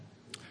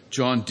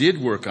John did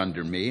work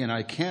under me, and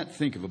I can't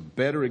think of a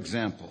better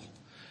example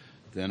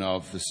than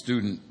of the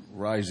student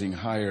rising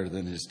higher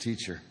than his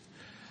teacher.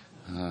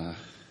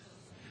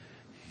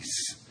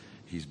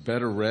 He's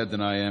better read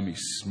than I am.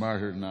 He's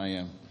smarter than I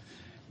am.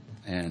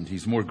 And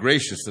he's more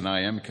gracious than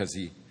I am because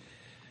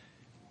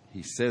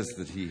he says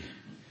that he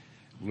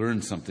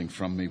learned something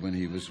from me when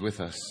he was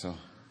with us. So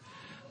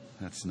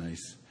that's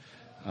nice.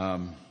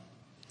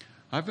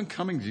 I've been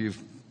coming to you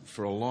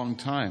for a long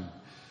time.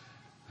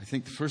 I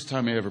think the first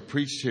time I ever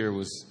preached here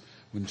was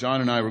when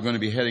John and I were going to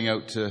be heading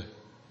out to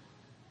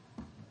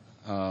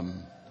a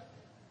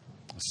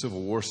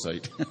Civil War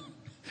site.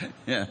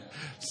 Yeah,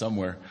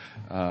 somewhere.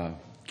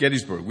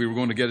 Gettysburg. We were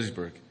going to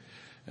Gettysburg.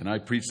 And I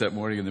preached that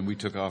morning, and then we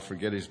took off for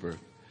Gettysburg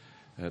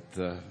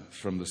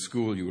from the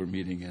school you were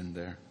meeting in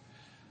there.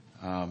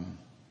 And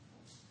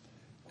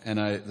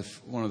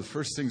one of the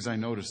first things I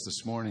noticed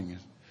this morning,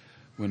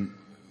 when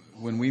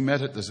we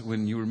met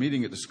when you were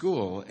meeting at the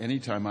school,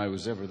 anytime I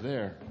was ever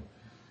there,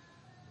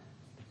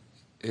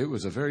 it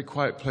was a very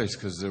quiet place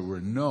because there were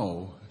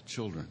no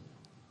children.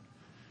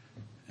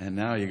 And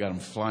now you got them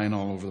flying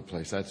all over the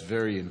place. That's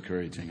very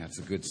encouraging. That's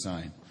a good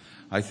sign.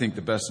 I think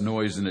the best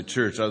noise in a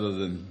church, other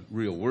than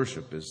real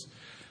worship, is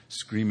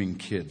screaming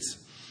kids.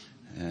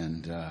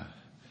 And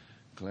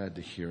glad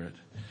to hear it.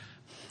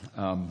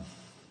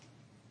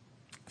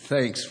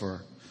 Thanks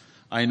for,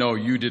 I know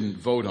you didn't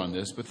vote on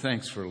this, but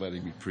thanks for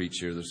letting me preach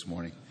here this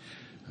morning.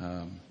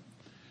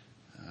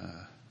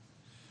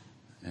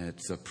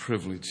 It's a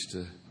privilege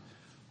to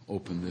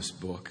open this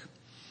book.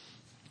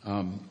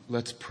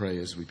 Let's pray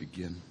as we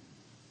begin.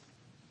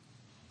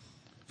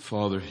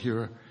 Father,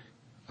 hear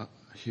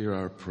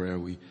our prayer.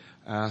 We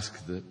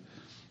ask that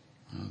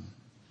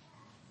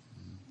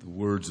the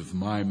words of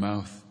my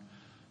mouth,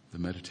 the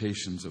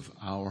meditations of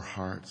our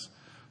hearts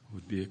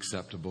would be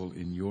acceptable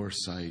in your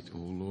sight, O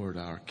Lord,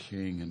 our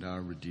King and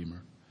our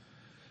Redeemer.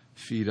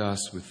 Feed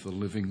us with the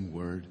living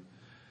word.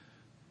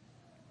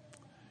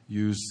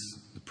 Use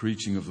the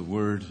preaching of the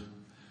word,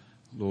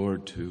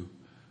 Lord, to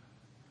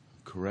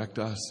correct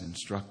us,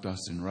 instruct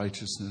us in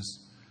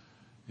righteousness,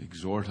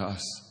 exhort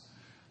us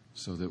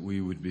so that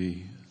we would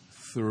be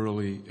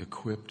thoroughly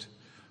equipped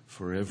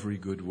for every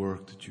good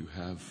work that you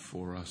have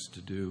for us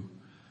to do.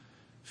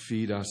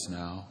 Feed us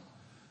now.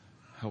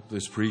 Help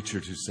this preacher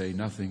to say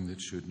nothing that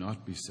should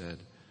not be said,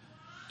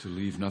 to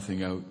leave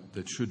nothing out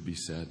that should be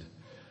said,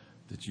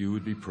 that you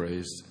would be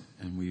praised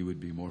and we would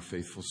be more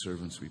faithful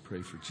servants. We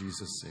pray for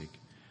Jesus' sake.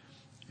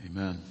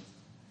 Amen.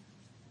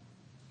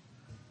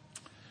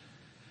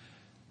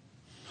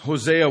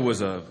 Hosea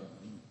was a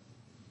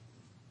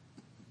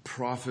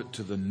prophet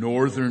to the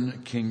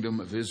northern kingdom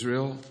of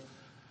Israel.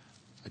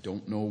 I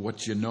don't know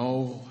what you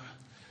know,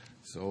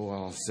 so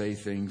I'll say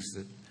things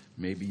that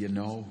maybe you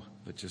know,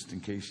 but just in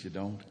case you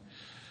don't.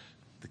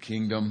 The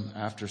kingdom,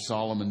 after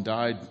Solomon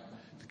died,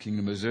 the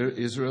kingdom of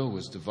Israel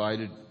was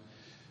divided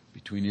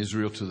between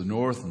Israel to the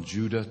north and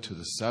Judah to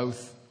the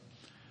south.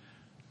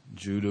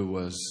 Judah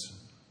was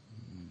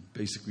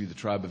basically the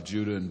tribe of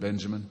Judah and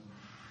Benjamin.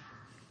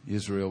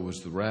 Israel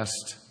was the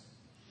rest.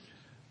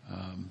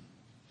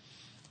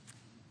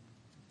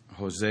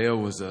 Hosea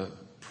was a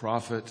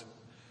prophet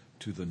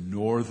to the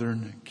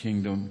northern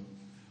kingdom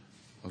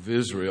of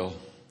Israel.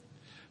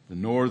 The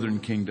northern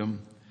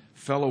kingdom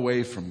fell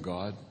away from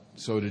God.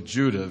 So did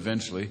Judah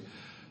eventually.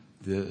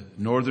 The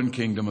northern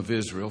kingdom of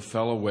Israel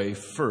fell away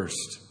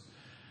first.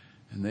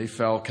 And they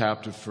fell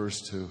captive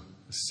first to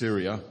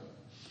Assyria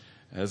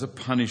as a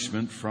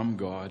punishment from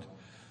God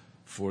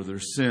for their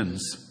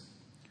sins.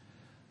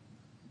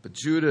 But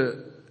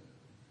Judah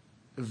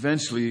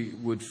eventually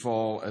would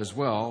fall as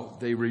well.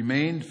 They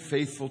remained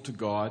faithful to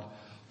God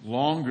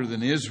longer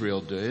than Israel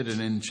did.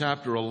 And in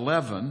chapter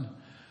 11,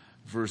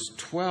 verse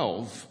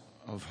 12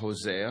 of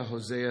Hosea,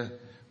 Hosea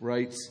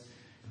writes,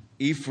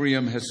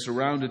 Ephraim has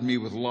surrounded me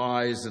with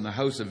lies and the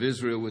house of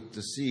Israel with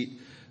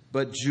deceit,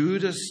 but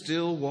Judah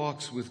still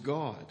walks with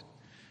God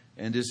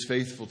and is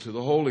faithful to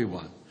the Holy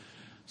One.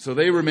 So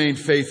they remained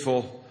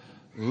faithful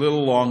a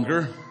little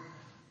longer,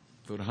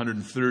 about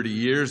 130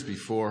 years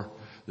before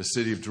the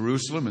city of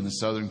Jerusalem in the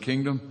southern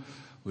kingdom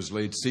was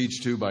laid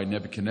siege to by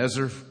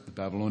Nebuchadnezzar, the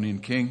Babylonian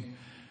king.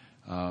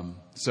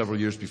 Several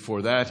years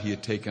before that, he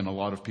had taken a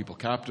lot of people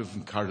captive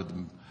and carted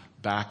them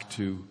back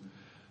to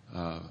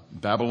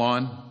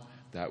Babylon.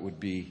 That would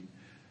be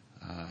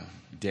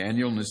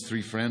Daniel and his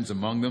three friends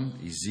among them.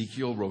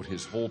 Ezekiel wrote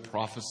his whole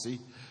prophecy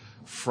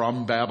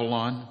from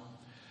Babylon.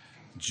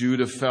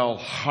 Judah fell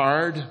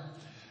hard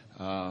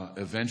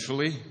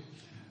eventually,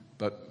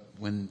 but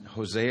when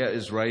Hosea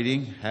is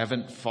writing,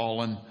 haven't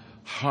fallen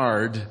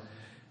hard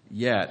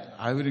yet.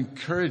 I would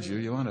encourage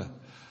you.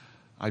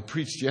 I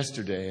preached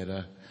yesterday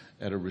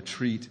at a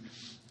retreat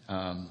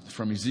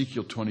from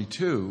Ezekiel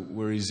 22,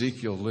 where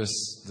Ezekiel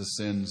lists the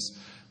sins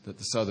that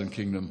the southern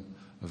kingdom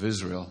of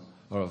Israel,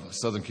 or the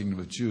southern kingdom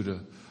of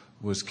Judah,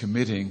 was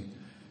committing,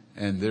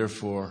 and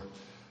therefore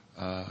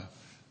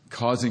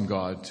causing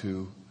God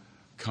to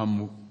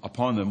come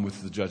upon them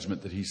with the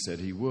judgment that he said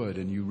he would.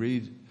 And you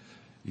read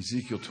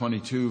Ezekiel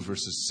 22,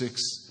 verses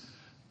 6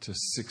 to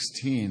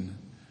 16,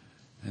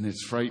 And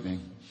it's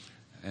frightening.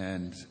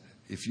 And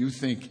if you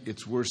think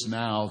it's worse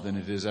now than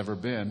it has ever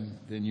been,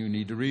 then you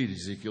need to read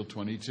Ezekiel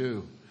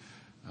 22.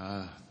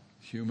 The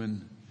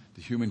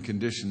human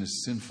condition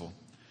is sinful.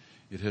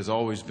 It has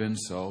always been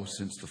so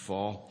since the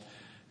fall.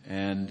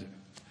 And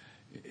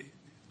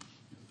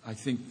I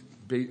think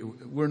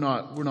we're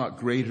not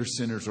greater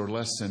sinners or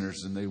less sinners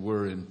than they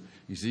were in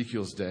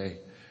Ezekiel's day,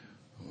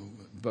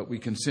 but we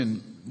can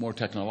sin more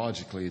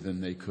technologically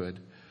than they could.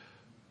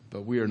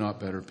 But we are not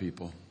better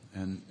people,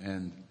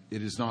 and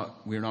it is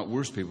not. We are not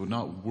worse people. We're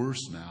not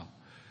worse now,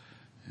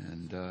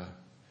 and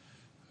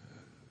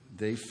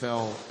they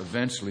fell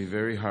eventually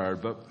very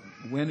hard. But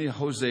when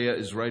Hosea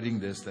is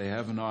writing this, they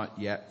have not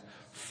yet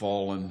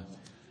fallen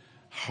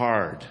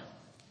hard.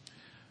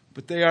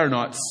 But they are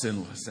not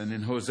sinless. And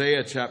in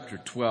Hosea chapter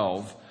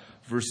 12,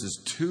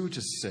 verses 2 to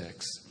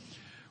 6,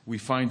 we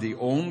find the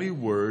only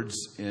words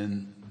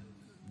in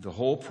the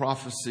whole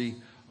prophecy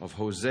of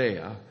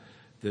Hosea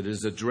that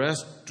is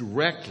addressed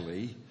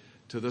directly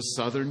to the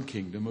southern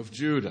kingdom of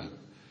Judah.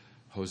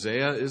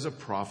 Hosea is a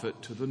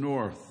prophet to the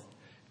north,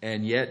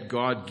 and yet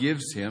God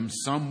gives him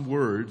some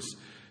words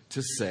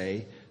to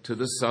say to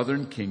the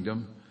southern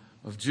kingdom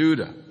of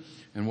Judah.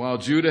 And while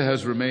Judah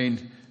has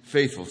remained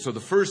faithful, so the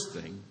first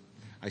thing,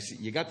 I see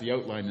you got the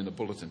outline in the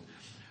bulletin.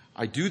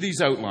 I do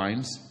these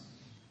outlines,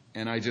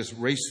 and I just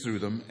race through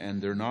them, and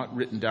they're not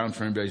written down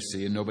for anybody to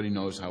see, and nobody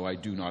knows how I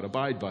do not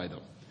abide by them.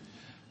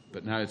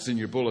 But now it's in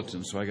your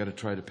bulletin, so I got to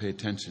try to pay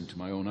attention to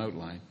my own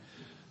outline.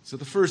 So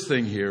the first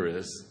thing here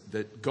is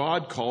that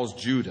God calls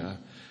Judah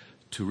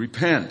to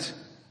repent.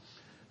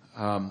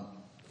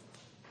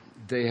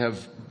 They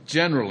have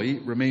generally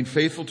remained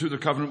faithful to their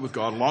covenant with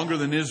God longer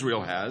than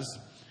Israel has.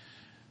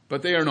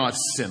 But they are not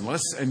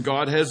sinless, and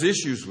God has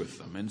issues with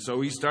them. And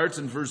so he starts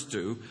in verse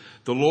 2.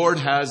 The Lord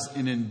has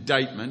an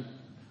indictment,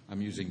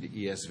 I'm using the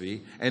ESV,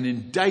 an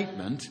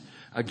indictment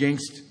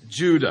against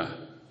Judah.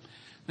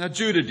 Now,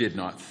 Judah did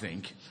not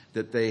think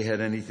that they had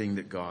anything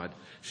that God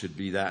should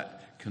be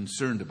that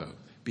concerned about.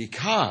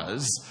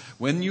 Because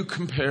when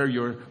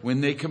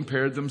they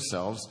compared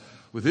themselves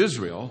with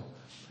Israel,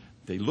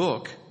 they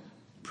look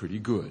pretty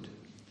good.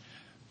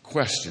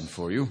 Question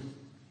for you.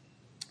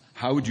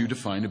 How would you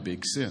define a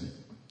big sin?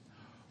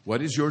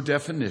 What is your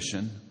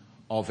definition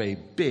of a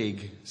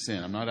big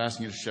sin? I'm not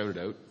asking you to shout it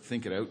out.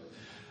 Think it out.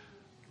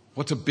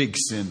 What's a big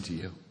sin to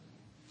you?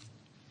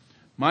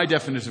 My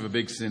definition of a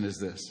big sin is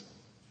this.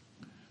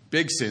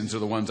 Big sins are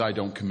the ones I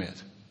don't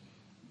commit.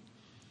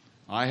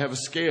 I have a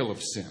scale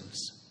of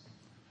sins.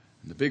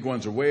 And the big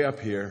ones are way up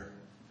here.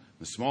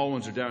 The small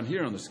ones are down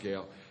here on the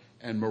scale.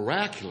 And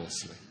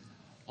miraculously,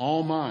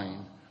 all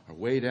mine are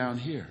way down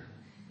here.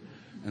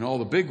 And all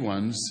the big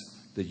ones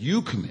that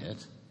you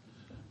commit,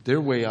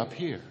 they're way up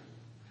here.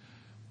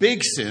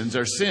 Big sins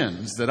are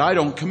sins that I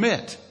don't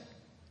commit.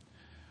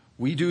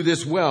 We do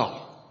this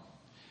well.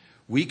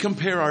 We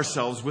compare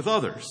ourselves with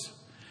others.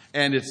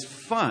 And it's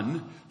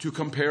fun to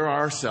compare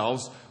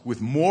ourselves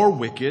with more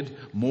wicked,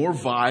 more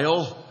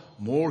vile,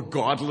 more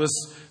godless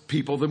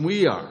people than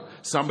we are.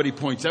 Somebody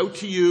points out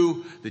to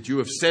you that you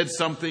have said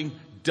something,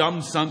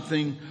 done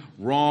something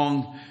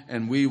wrong,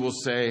 and we will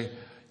say,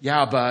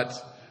 yeah, but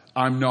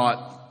I'm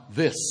not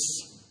this,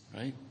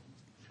 right?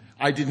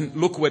 I didn't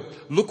look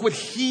what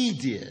he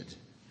did.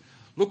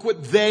 Look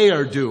what they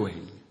are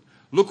doing.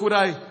 Look what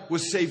I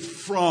was saved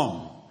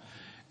from.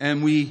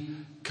 And we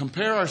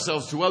compare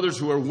ourselves to others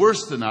who are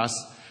worse than us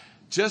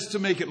just to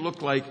make it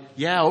look like,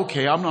 yeah,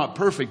 okay, I'm not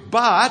perfect,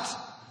 but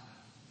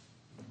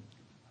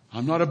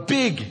I'm not a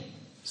big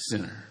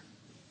sinner.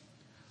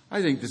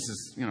 I think this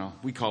is,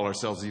 we call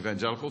ourselves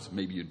evangelicals.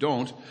 Maybe you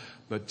don't,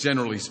 but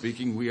generally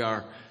speaking, we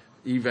are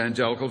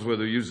evangelicals,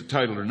 whether you use the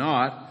title or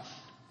not.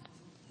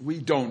 We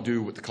don't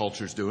do what the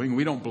culture's doing.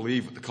 We don't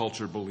believe what the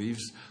culture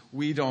believes.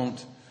 We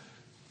don't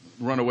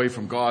run away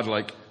from God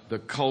like the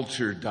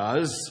culture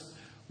does.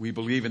 We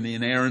believe in the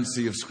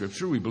inerrancy of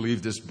Scripture. We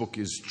believe this book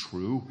is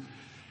true.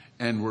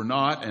 And we're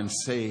not, and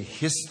say,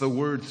 hiss the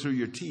word through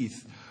your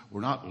teeth,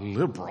 we're not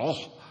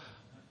liberal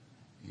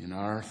in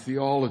our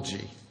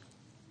theology.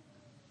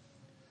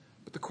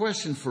 But the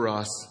question for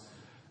us,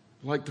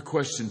 like the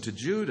question to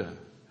Judah,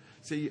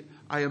 see,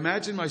 I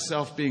imagine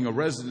myself being a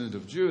resident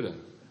of Judah.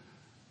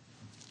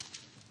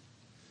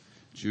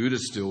 Judah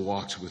still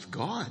walks with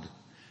God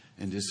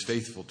and is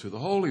faithful to the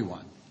Holy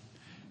One.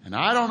 And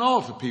I don't know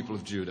if the people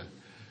of Judah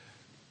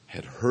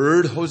had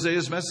heard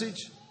Hosea's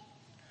message,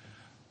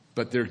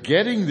 but they're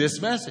getting this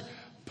message.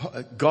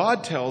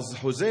 God tells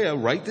Hosea,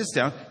 write this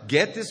down,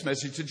 get this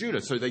message to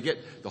Judah. So they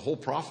get the whole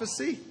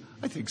prophecy?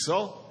 I think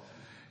so.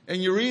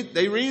 And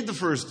they read the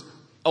first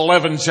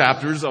 11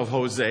 chapters of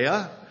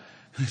Hosea.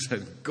 They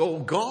said, go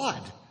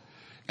God.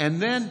 And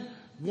then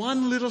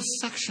one little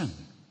section.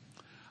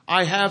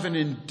 I have an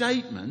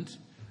indictment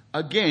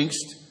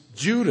against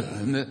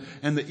Judah.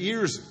 And the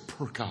ears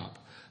perk up.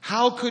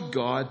 How could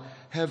God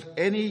have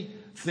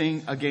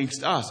anything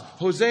against us?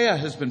 Hosea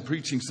has been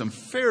preaching some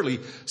fairly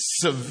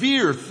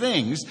severe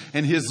things,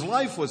 and his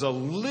life was a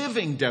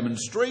living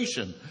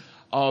demonstration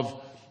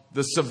of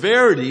the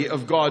severity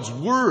of God's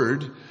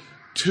word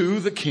to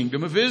the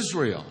kingdom of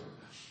Israel.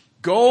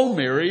 Go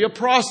marry a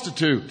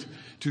prostitute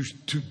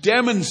to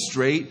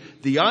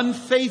demonstrate the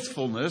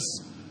unfaithfulness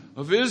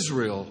of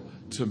Israel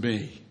to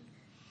me.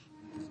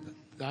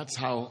 That's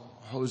how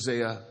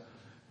Hosea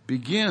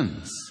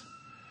begins.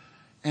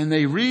 And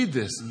they read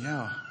this,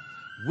 and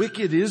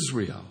wicked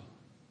Israel.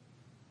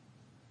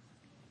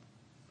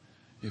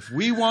 If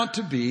we want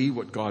to be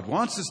what God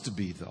wants us to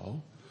be,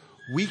 though,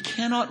 we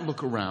cannot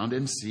look around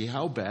and see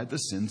how bad the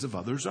sins of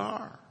others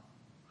are.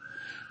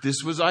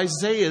 This was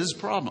Isaiah's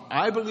problem.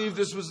 I believe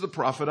this was the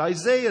prophet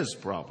Isaiah's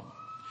problem.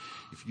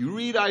 If you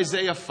read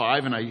Isaiah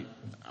 5, and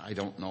I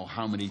don't know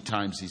how many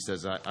times he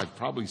says, I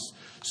probably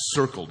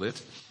circled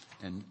it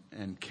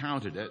and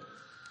counted it.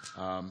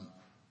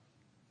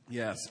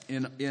 Yes,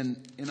 in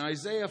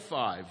Isaiah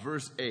 5,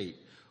 verse 8,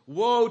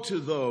 woe to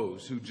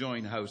those who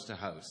join house to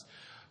house.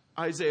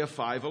 Isaiah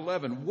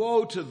 5:11,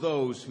 woe to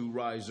those who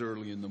rise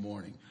early in the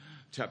morning.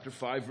 Chapter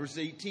 5, verse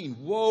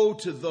 18, woe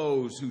to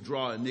those who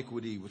draw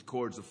iniquity with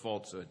cords of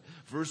falsehood.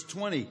 Verse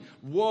 20,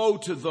 woe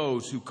to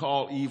those who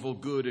call evil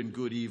good and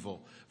good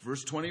evil.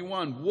 Verse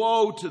 21,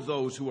 woe to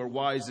those who are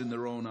wise in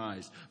their own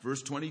eyes.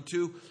 Verse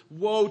 22,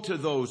 woe to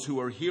those who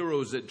are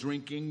heroes at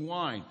drinking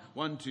wine.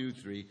 1, 2,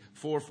 3,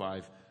 4,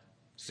 5,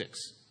 6.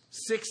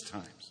 6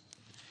 times.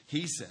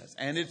 He says,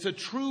 and it's a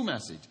true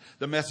message.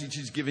 The message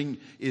he's giving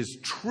is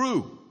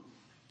true.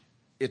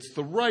 It's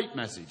the right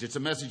message. It's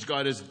a message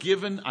God has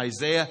given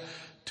Isaiah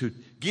to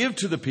give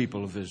to the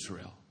people of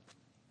Israel.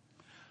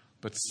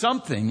 But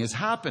something is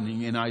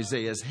happening in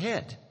Isaiah's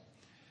head.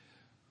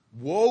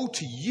 Woe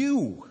to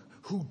you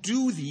who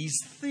do these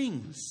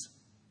things.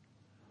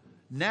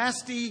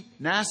 Nasty,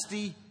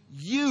 nasty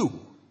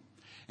you.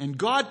 And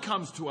God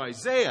comes to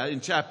Isaiah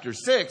in chapter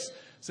 6,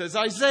 says,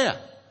 Isaiah,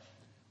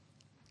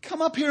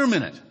 come up here a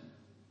minute.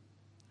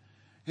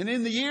 And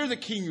in the year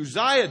that King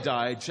Uzziah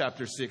died,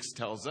 chapter 6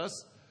 tells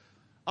us,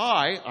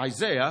 I,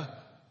 Isaiah,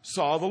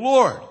 saw the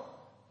Lord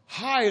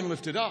high and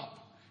lifted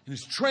up, and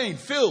his train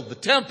filled the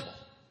temple.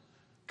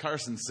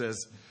 Carson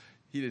says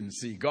he didn't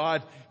see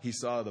God. He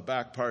saw the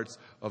back parts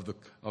of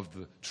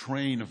the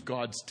train of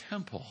God's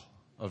temple,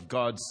 of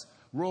God's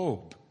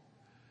robe.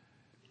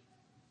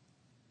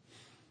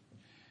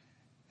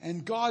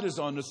 And God is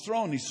on his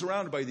throne. He's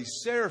surrounded by these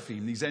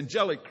seraphim, these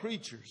angelic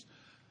creatures,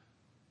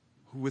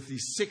 with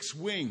these 6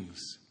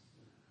 wings,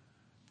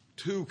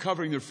 2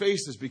 covering their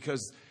faces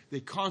because they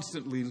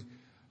constantly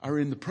are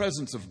in the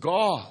presence of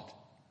God.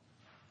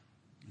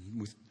 And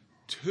with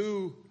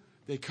 2,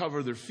 they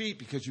cover their feet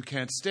because you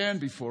can't stand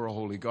before a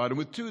holy God. And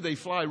with 2, they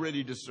fly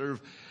ready to serve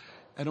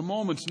at a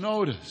moment's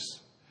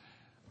notice.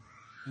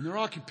 And their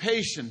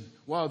occupation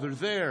while they're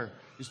there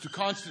is to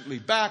constantly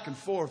back and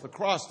forth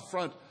across the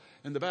front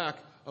and the back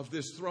of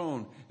this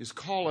throne is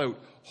call out,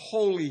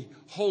 holy,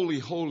 holy,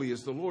 holy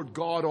is the Lord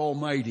God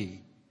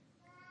Almighty.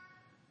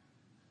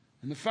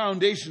 And the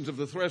foundations of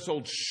the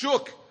threshold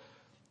shook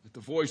at the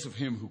voice of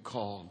him who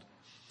called.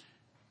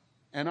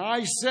 And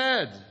I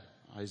said,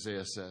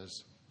 Isaiah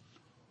says,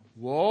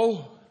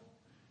 woe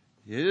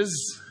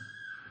is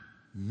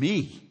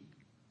me.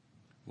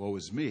 Woe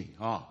is me.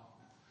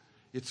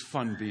 It's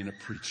fun being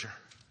a preacher.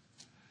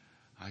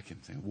 I can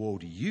think, woe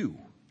to you.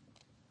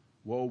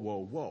 Woe,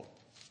 woe, woe.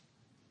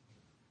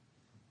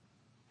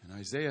 And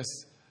Isaiah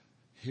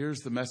hears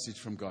the message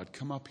from God.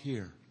 Come up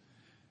here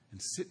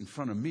and sit in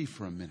front of me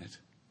for a minute.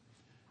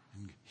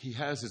 And he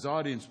has his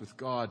audience with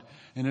God.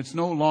 And it's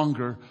no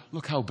longer,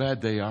 look how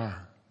bad they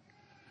are.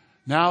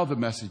 Now the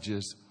message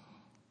is,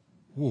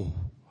 woe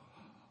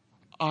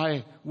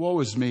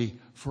is me,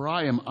 for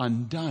I am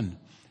undone.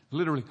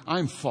 Literally,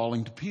 I'm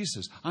falling to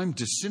pieces. I'm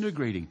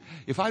disintegrating.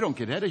 If I don't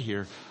get out of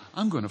here,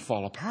 I'm going to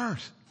fall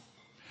apart.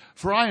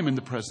 For I am in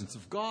the presence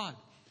of God.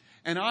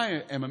 And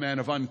I am a man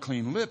of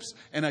unclean lips,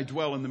 and I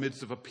dwell in the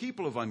midst of a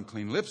people of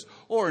unclean lips.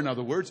 Or in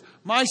other words,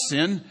 my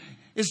sin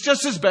is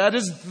just as bad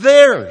as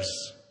theirs.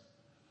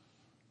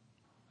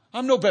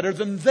 I'm no better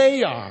than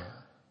they are.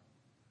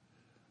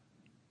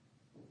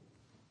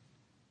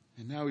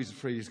 And now he's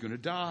afraid he's going to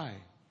die.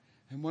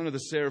 And one of the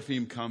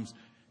seraphim comes,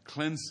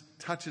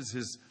 touches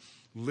his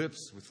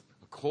lips with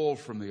a coal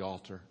from the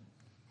altar.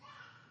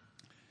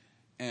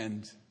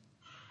 And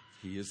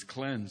he is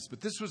cleansed.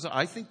 But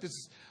I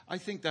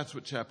think that's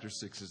what chapter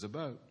 6 is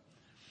about.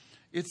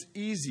 It's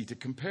easy to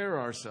compare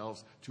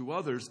ourselves to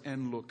others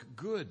and look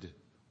good.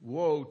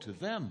 Woe to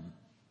them.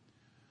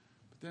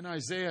 But then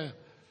Isaiah,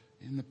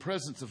 in the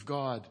presence of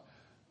God,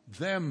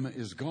 them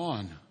is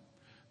gone.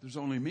 There's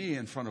only me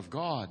in front of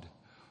God.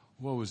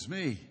 Woe is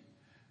me.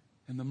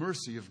 And the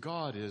mercy of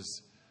God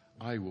is,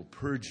 I will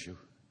purge you.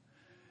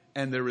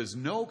 And there is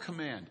no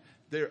command.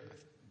 This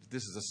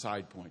is a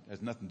side point. It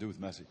has nothing to do with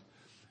the message.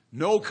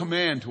 No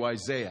command to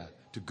Isaiah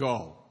to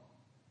go.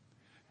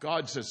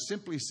 God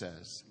simply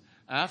says,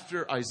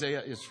 after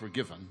Isaiah is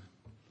forgiven,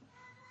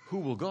 who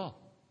will go?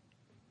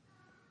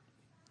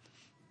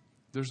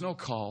 There's no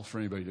call for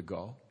anybody to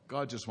go.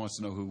 God just wants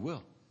to know who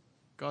will.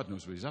 God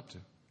knows what he's up to.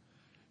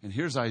 And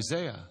here's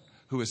Isaiah,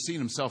 who has seen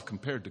himself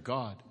compared to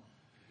God,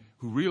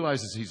 who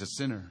realizes he's a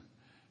sinner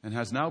and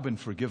has now been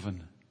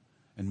forgiven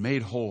and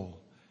made whole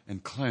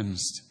and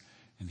cleansed.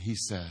 And he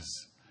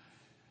says,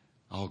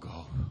 I'll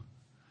go.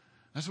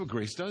 That's what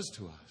grace does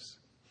to us.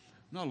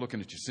 I'm not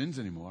looking at your sins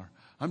anymore.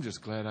 I'm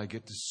just glad I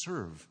get to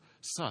serve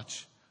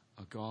such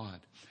a God.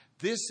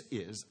 This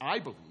is, I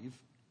believe,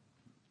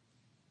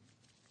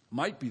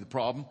 might be the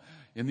problem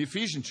in the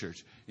Ephesian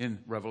church in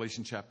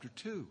Revelation chapter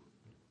 2.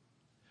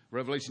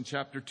 Revelation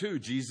chapter 2,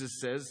 Jesus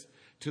says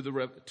to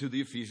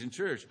the Ephesian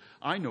church,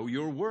 I know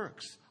your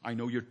works. I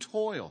know your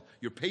toil,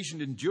 your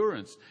patient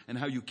endurance, and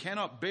how you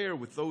cannot bear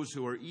with those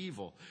who are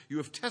evil. You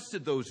have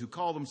tested those who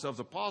call themselves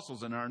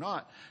apostles and are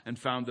not, and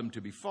found them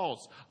to be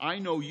false. I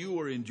know you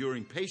are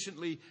enduring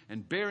patiently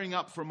and bearing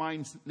up for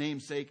my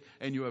name's sake,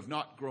 and you have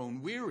not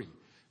grown weary.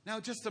 Now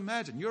just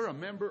imagine, you're a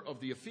member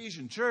of the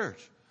Ephesian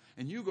church,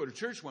 and you go to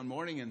church one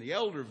morning, and the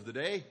elder of the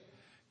day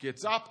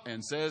gets up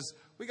and says,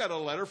 we got a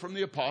letter from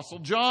the Apostle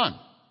John.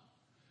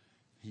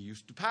 He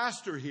used to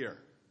pastor here.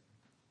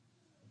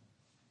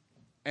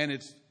 And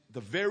it's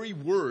the very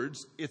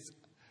words, it's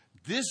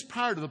this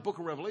part of the book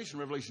of Revelation,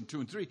 Revelation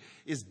 2 and 3,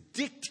 is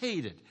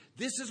dictated.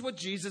 This is what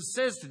Jesus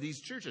says to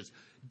these churches.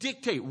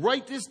 Dictate.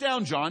 Write this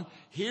down, John.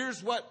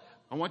 Here's what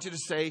I want you to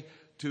say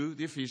to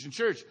the Ephesian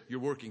church. You're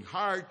working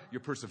hard.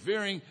 You're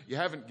persevering. You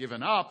haven't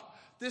given up.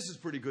 This is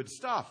pretty good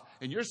stuff.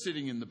 And you're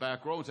sitting in the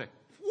back row and say,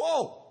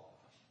 whoa,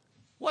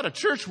 what a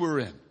church we're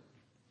in.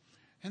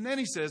 And then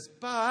he says,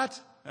 but,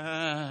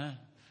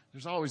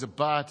 there's always a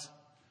but.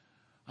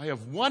 I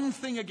have one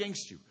thing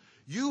against you.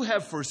 You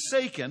have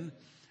forsaken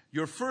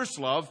your first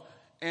love,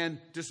 and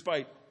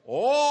despite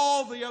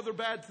all the other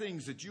bad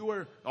things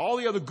all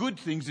the other good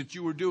things that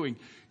you were doing,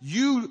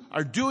 you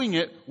are doing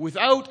it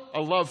without a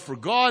love for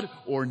God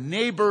or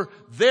neighbor.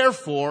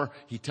 Therefore,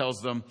 he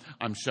tells them,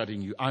 I'm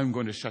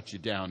going to shut you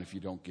down if you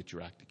don't get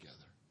your act together.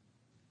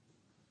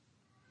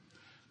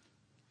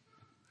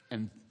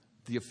 And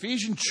the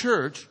Ephesian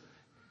church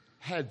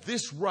had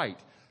this right.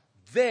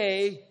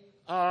 They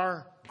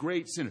are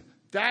great sinners.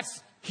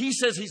 He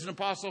says he's an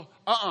apostle.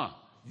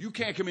 You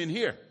can't come in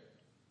here.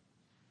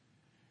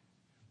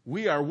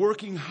 We are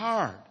working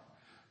hard,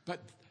 but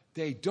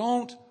they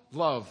don't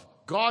love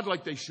God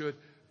like they should.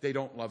 They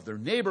don't love their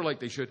neighbor like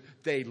they should.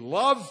 They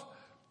love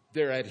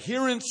their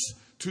adherence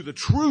to the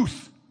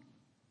truth.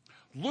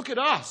 Look at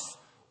us.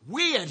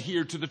 We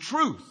adhere to the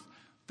truth.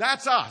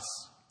 That's us.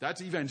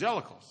 That's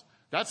evangelicals.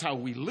 That's how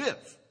we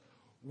live.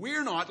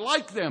 We're not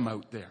like them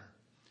out there.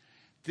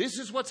 This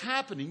is what's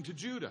happening to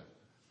Judah.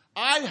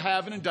 I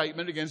have an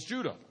indictment against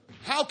Judah.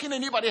 How can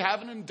anybody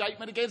have an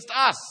indictment against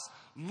us?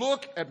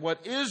 Look at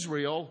what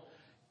Israel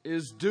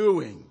is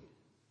doing.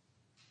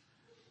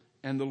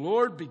 And the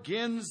Lord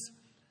begins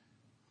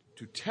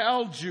to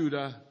tell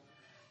Judah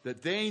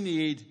that they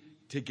need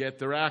to get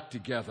their act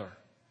together.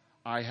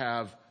 I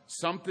have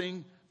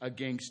something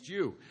against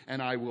you,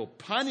 and I will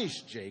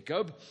punish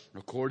Jacob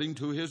according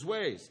to his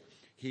ways.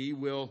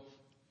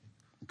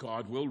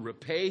 God will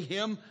repay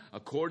him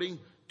according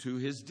to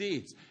his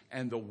deeds.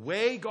 And the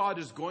way God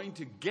is going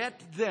to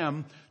get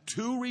them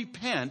to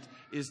repent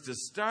is to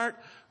start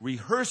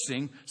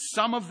rehearsing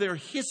some of their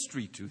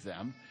history to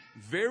them,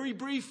 very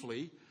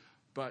briefly,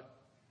 but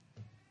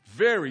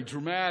very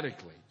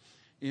dramatically.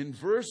 In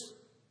verse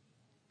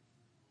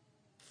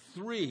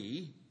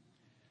 3,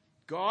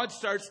 God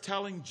starts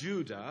telling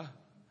Judah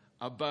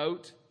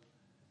about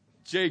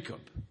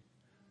Jacob.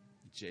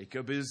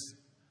 Jacob is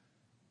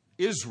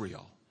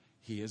Israel.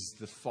 He is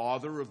the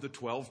father of the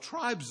 12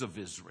 tribes of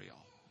Israel.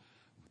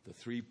 The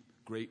three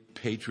great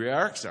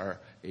patriarchs are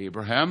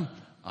Abraham,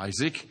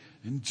 Isaac,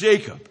 and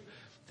Jacob.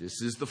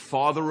 This is the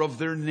father of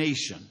their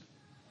nation.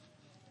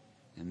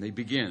 And they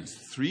begin.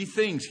 3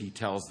 things he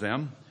tells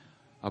them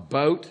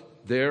about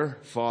their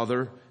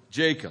father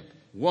Jacob.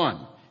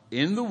 1,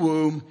 in the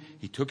womb,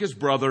 he took his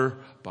brother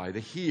by the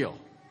heel.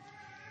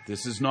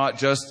 This is not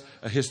just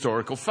a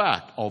historical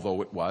fact,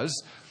 although it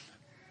was.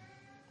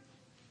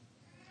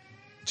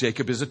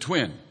 Jacob is a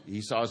twin.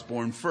 Esau is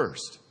born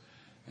first.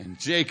 And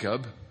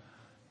Jacob,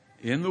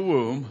 in the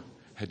womb,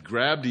 had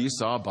grabbed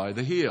Esau by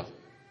the heel.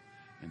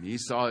 And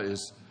Esau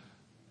is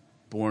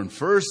born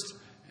first,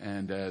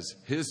 and as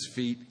his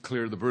feet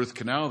clear the birth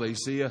canal, they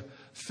see a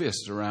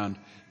fist around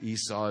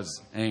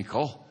Esau's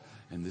ankle.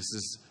 And this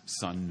is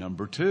son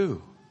number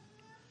 2.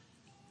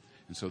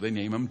 And so they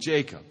name him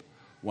Jacob.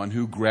 One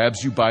who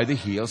grabs you by the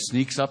heel,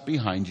 sneaks up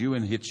behind you,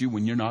 and hits you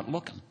when you're not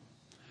looking.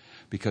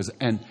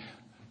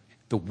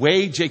 The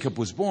way Jacob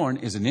was born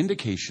is an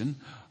indication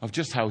of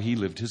just how he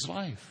lived his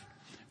life.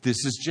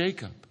 This is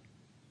Jacob.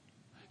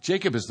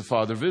 Jacob is the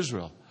father of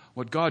Israel.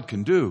 What God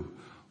can do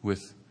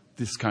with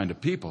this kind of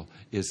people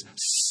is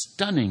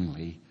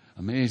stunningly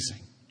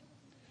amazing.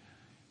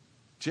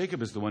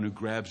 Jacob is the one who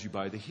grabs you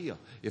by the heel.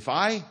 If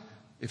I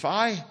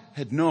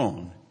had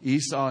known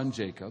Esau and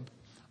Jacob,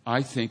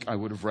 I think I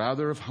would have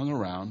rather have hung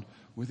around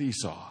with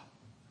Esau,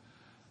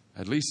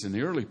 at least in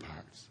the early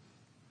parts.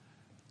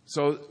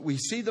 So we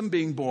see them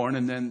being born,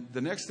 and then the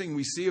next thing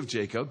we see of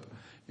Jacob,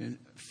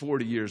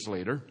 40 years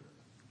later,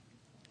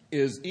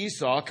 is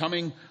Esau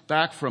coming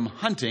back from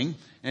hunting,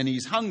 and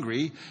he's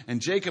hungry, and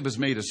Jacob has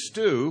made a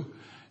stew,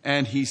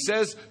 And he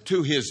says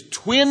to his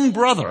twin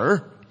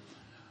brother,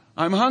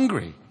 I'm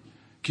hungry.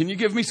 Can you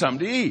give me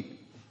something to eat?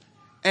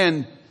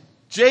 And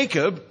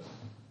Jacob,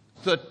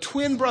 the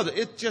twin brother,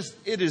 it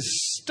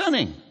is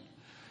stunning,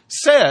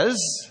 says,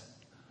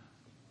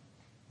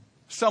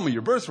 sell me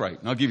your birthright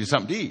and I'll give you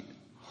something to eat.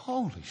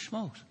 Holy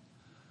smokes.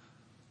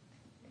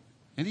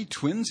 Any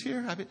twins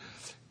here? I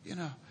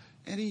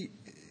mean,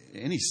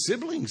 any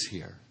siblings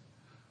here?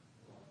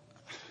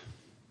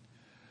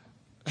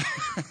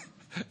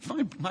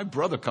 My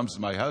brother comes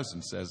to my house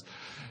and says,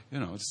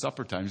 it's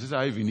supper time. He says,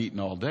 I haven't eaten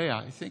all day.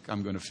 I think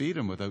I'm going to feed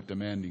him without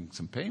demanding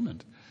some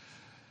payment.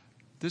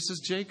 This is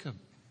Jacob.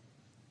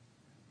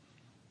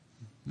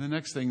 The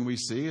next thing we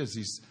see is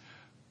he's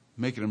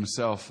making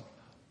himself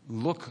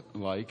look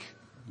like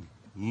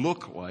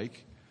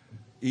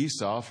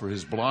Esau for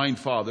his blind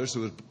father,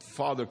 so his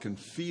father can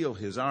feel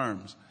his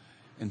arms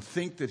and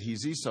think that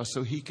he's Esau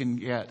so he can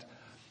get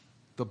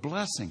the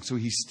blessing. So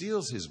he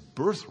steals his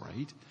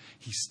birthright.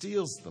 He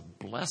steals the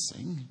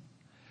blessing.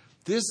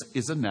 This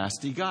is a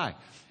nasty guy.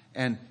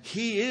 And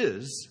he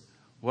is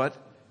what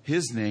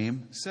his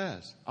name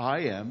says.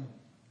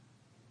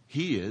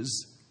 He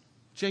is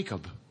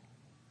Jacob.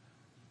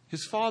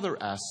 His father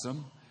asks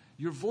him,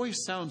 your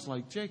voice sounds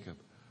like Jacob.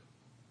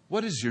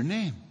 What is your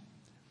name?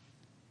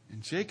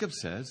 And Jacob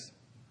says,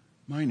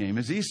 my name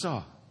is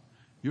Esau,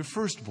 your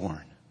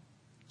firstborn.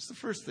 It's the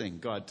first thing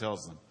God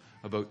tells them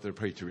about their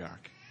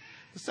patriarch.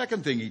 The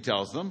second thing he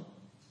tells them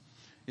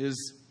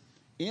is,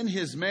 in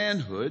his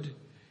manhood,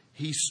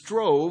 he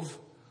strove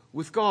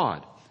with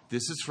God.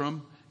 This is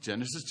from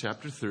Genesis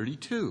chapter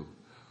 32,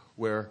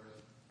 where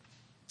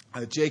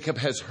Jacob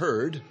has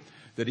heard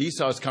that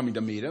Esau is coming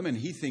to meet him, and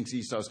he thinks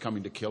Esau is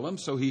coming to kill him,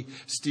 so he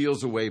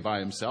steals away by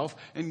himself.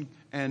 And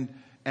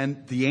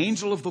the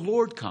angel of the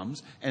Lord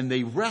comes, and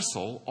they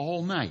wrestle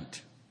all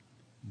night.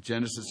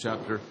 Genesis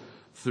chapter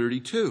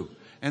 32.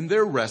 And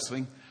they're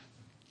wrestling.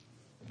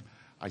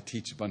 I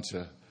teach a bunch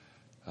of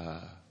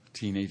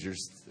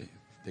teenagers.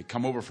 They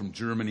come over from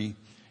Germany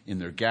in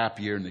their gap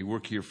year, and they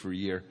work here for a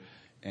year.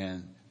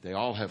 And they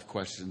all have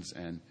questions,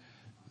 and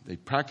they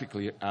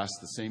practically ask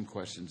the same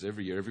questions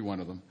every year, every one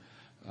of them.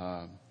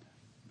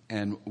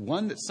 And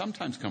one that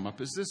sometimes come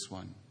up is this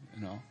one,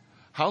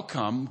 How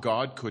come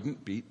God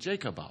couldn't beat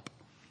Jacob up?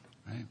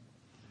 Right?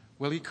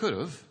 Well, he could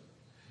have.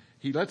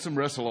 He lets him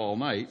wrestle all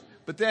night.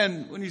 But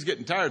then, when he's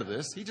getting tired of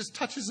this, he just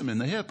touches him in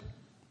the hip.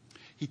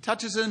 He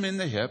touches him in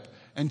the hip,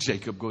 and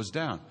Jacob goes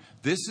down.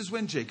 This is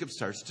when Jacob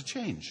starts to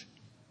change.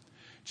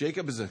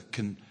 Jacob is a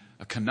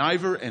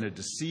conniver and a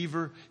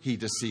deceiver. He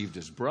deceived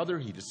his brother.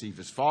 He deceived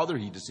his father.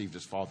 He deceived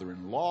his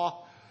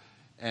father-in-law.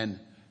 And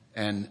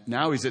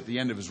now he's at the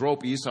end of his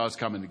rope. Esau's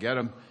coming to get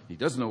him. He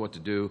doesn't know what to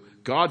do.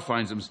 God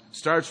finds him,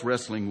 starts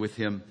wrestling with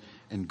him,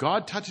 and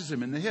God touches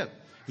him in the hip.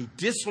 He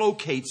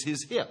dislocates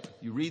his hip.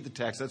 You read the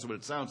text, that's what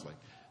it sounds like,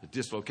 a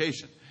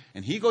dislocation.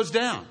 And he goes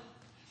down.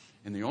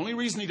 And the only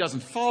reason he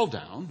doesn't fall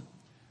down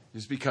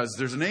is because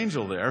there's an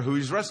angel there who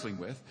he's wrestling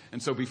with.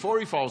 And so before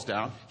he falls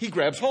down, he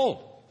grabs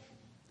hold.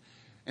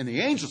 And the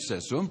angel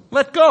says to him,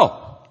 let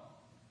go.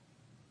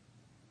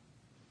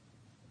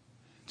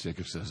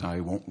 Jacob says,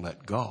 I won't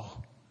let go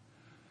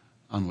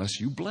unless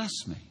you bless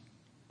me.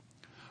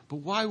 But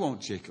why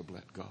won't Jacob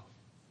let go?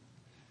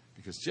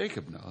 Because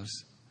Jacob knows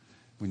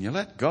when you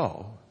let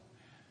go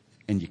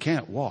and you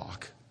can't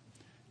walk,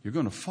 you're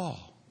going to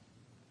fall.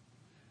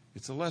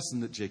 It's a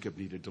lesson that Jacob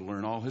needed to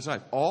learn all his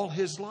life. All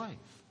his life,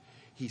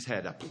 he's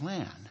had a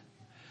plan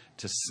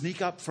to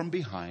sneak up from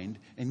behind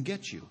and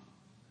get you.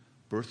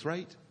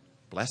 Birthright,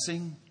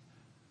 blessing,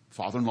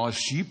 father-in-law's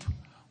sheep,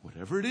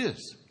 whatever it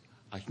is,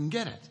 I can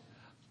get it.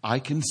 I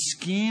can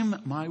scheme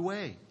my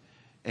way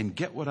and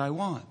get what I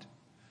want.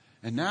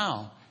 And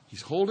now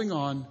he's holding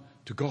on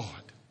to God.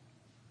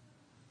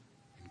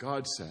 And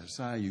God says,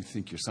 you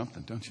think you're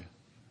something, don't you?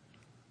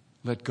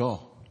 Let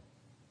go.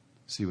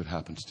 See what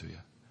happens to you.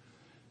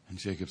 And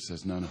Jacob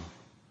says, no,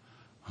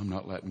 I'm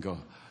not letting go.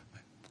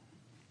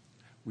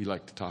 We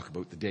like to talk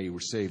about the day we're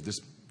saved.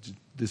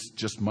 This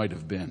just might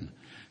have been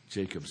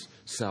Jacob's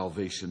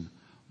salvation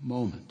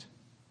moment.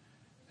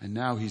 And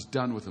now he's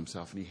done with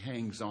himself, and he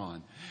hangs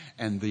on.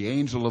 And the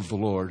angel of the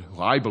Lord,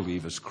 who I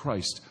believe is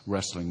Christ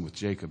wrestling with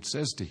Jacob,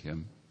 says to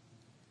him,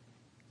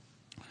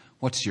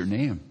 what's your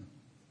name?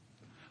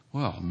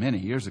 Well, many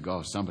years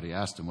ago, somebody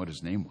asked him what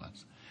his name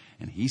was.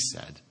 And he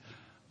said,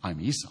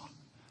 I'm Esau.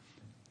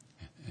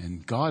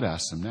 And God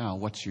asks him now,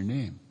 what's your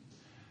name?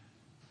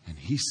 And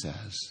he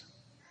says,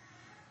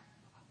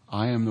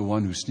 I am the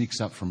one who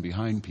sneaks up from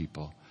behind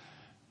people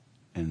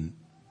and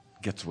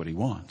gets what he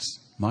wants.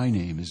 My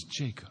name is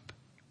Jacob.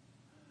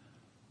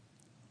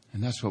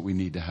 And that's what we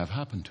need to have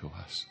happen to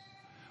us.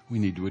 We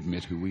need to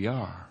admit who we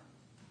are.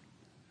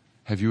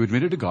 Have you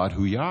admitted to God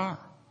who you are?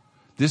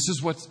 This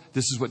is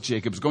what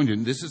Jacob's going to do.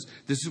 And this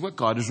is what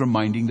God is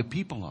reminding the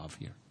people of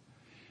here.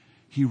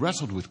 He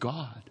wrestled with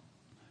God.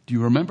 Do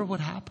you remember what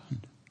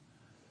happened?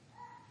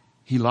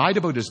 He lied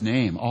about his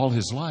name all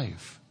his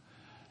life.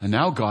 And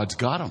now God's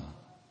got him.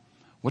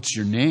 What's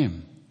your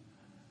name?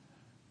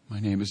 My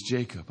name is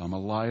Jacob. I'm a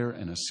liar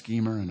and a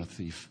schemer and a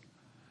thief.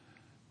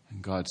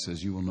 And God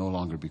says, you will no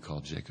longer be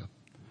called Jacob.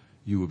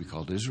 You will be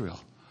called Israel,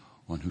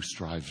 one who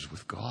strives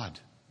with God.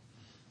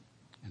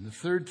 And the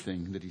third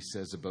thing that he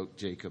says about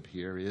Jacob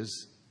here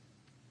is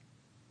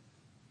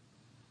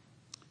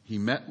he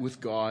met with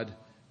God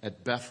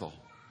at Bethel.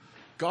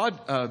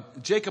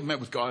 Jacob met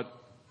with God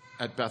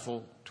at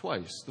Bethel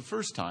twice. The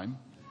first time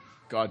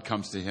God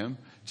comes to him,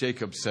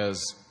 Jacob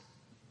says,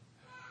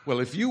 well,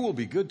 if you will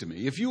be good to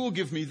me, if you will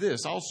give me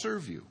this, I'll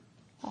serve you.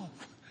 Oh,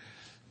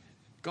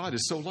 God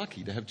is so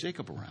lucky to have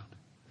Jacob around.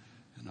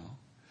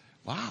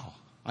 Wow,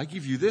 I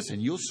give you this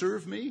and you'll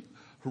serve me?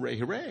 Hooray,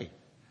 hooray.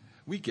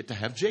 We get to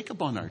have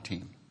Jacob on our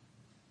team.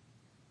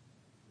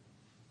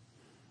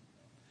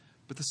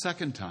 But the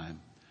second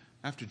time,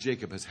 after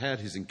Jacob has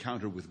had his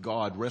encounter with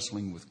God,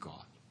 wrestling with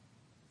God,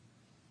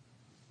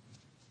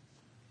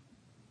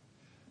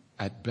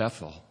 at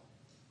Bethel,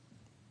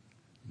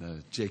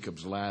 the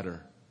Jacob's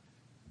ladder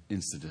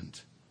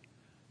incident,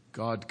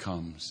 God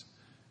comes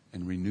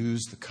and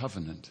renews the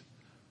covenant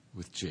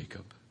with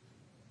Jacob.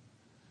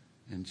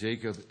 And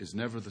Jacob is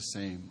never the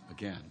same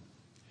again.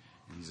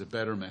 And he's a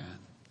better man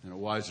and a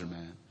wiser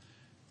man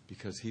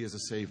because he is a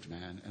saved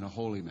man and a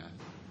holy man.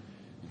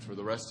 And for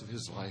the rest of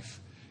his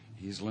life,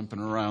 he's limping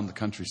around the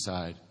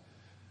countryside,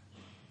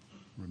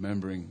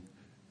 remembering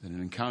that an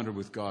encounter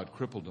with God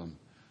crippled him,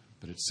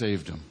 but it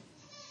saved him.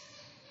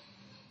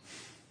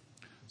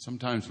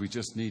 Sometimes we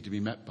just need to be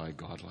met by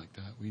God like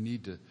that. We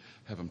need to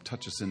have him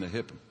touch us in the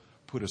hip,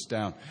 put us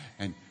down,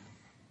 and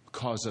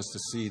cause us to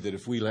see that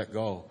if we let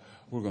go,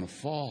 we're going to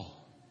fall.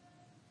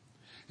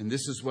 And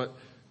this is what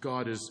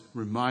God is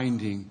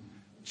reminding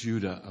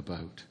Judah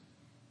about.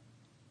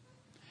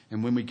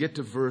 And when we get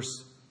to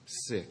verse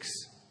 6,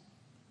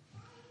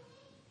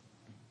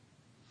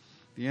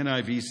 the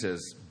NIV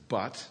says,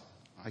 but,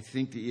 I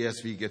think the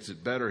ESV gets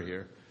it better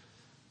here.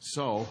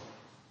 So,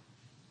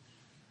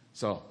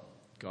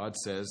 God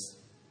says,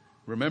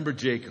 remember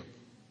Jacob.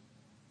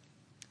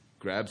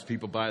 Grabs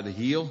people by the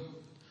heel,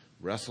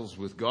 wrestles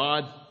with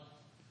God,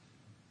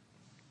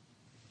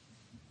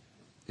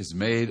 is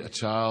made a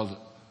child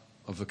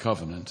of the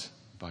covenant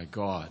by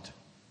God.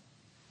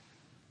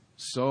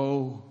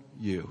 So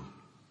you,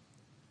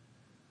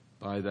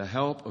 by the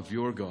help of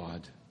your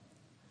God,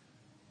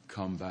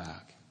 come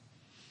back.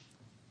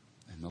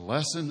 And the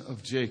lesson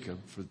of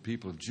Jacob for the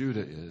people of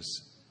Judah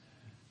is,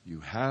 you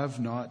have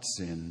not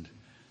sinned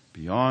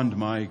beyond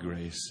my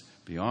grace,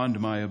 beyond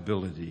my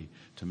ability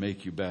to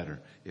make you better.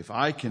 If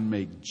I can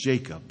make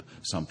Jacob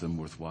something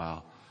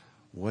worthwhile,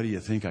 what do you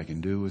think I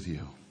can do with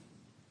you?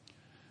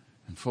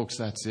 And folks,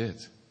 that's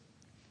it.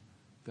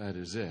 That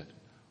is it.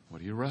 What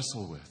do you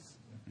wrestle with?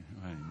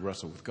 You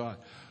wrestle with God.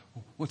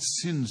 What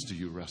sins do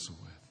you wrestle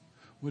with?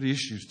 What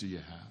issues do you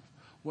have?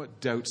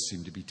 What doubts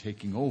seem to be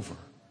taking over?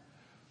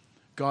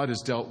 God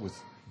has dealt with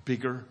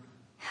bigger,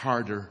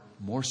 harder,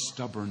 more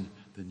stubborn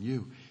than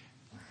you.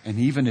 And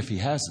even if he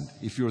hasn't,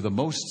 if you're the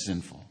most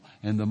sinful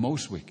and the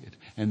most wicked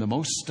and the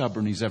most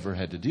stubborn he's ever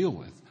had to deal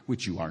with,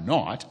 which you are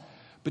not,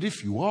 but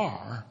if you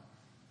are,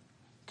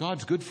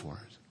 God's good for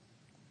it.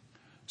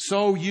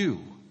 So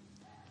you,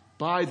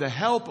 by the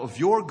help of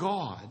your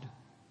God,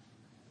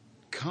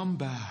 come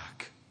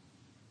back.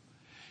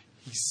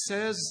 He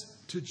says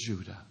to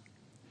Judah,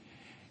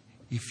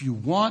 if you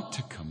want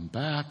to come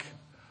back,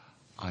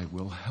 I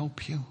will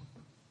help you.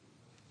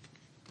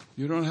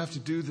 You don't have to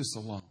do this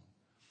alone.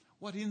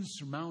 What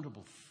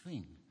insurmountable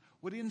thing,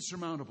 what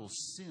insurmountable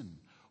sin,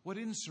 what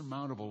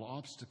insurmountable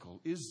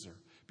obstacle is there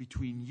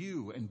between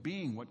you and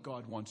being what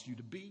God wants you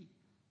to be?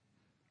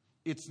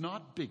 It's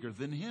not bigger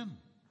than him.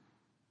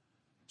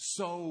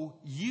 So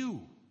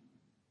you,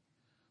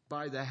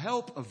 by the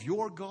help of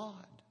your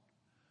God,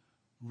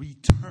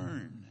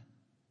 return.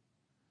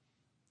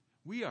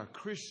 We are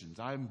Christians.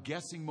 I'm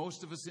guessing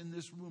most of us in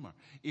this room are.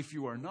 If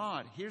you are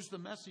not, here's the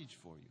message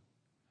for you.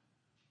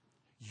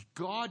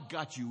 God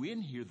got you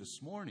in here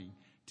this morning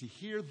to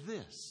hear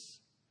this.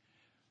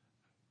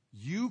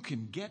 You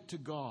can get to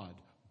God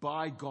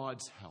by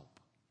God's help.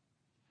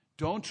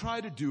 Don't try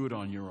to do it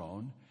on your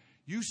own.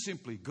 You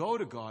simply go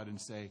to God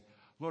and say,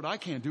 Lord, I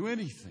can't do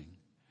anything.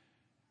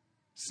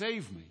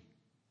 Save me.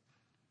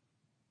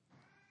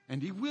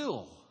 And he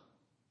will.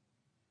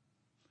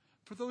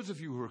 For those of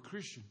you who are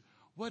Christian,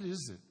 what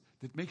is it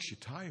that makes you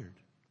tired?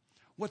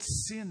 What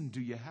sin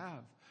do you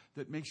have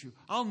that makes you,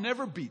 I'll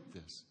never beat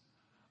this.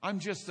 I'm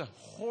just a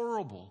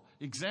horrible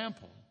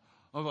example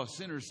of a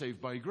sinner saved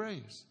by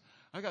grace.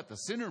 I got the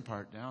sinner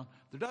part down.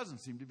 There doesn't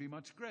seem to be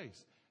much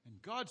grace. And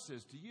God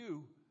says to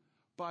you,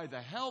 by the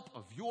help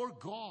of your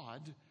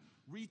God,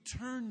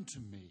 return to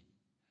me.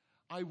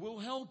 I will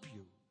help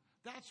you.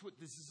 That's what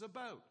this is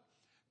about.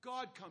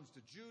 God comes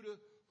to Judah,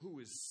 who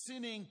is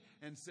sinning,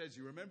 and says,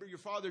 you remember your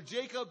father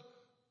Jacob?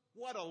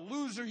 What a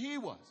loser he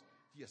was.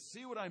 Do you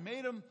see what I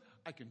made him?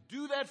 I can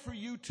do that for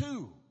you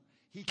too.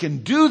 He can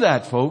do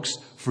that, folks,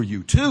 for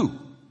you too.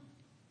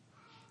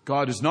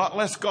 God is not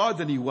less God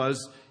than he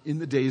was in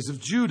the days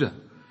of Judah,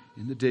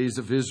 in the days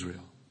of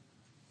Israel.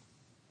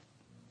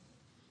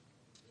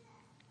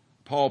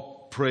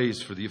 Paul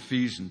prays for the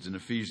Ephesians in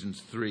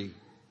Ephesians 3.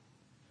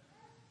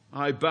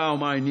 I bow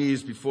my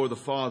knees before the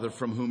Father,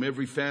 from whom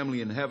every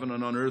family in heaven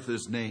and on earth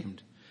is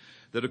named,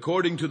 that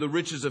according to the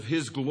riches of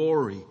his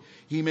glory,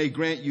 he may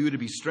grant you to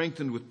be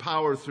strengthened with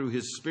power through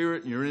his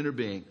Spirit in your inner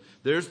being.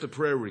 There's the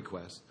prayer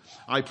request.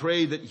 I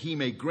pray that he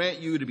may grant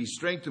you to be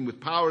strengthened with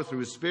power through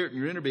his Spirit in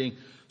your inner being,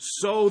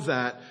 so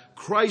that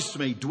Christ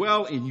may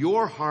dwell in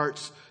your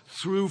hearts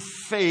through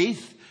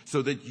faith,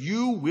 so that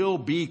you will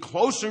be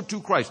closer to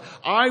Christ.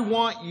 I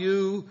want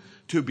you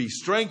to be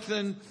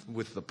strengthened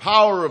with the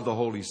power of the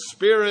Holy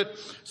Spirit,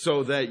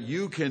 so that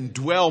you can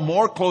dwell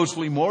more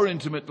closely, more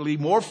intimately,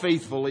 more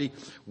faithfully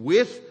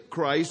with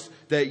Christ,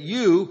 that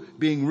you,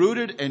 being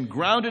rooted and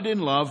grounded in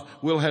love,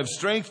 will have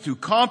strength to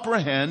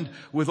comprehend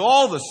with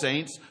all the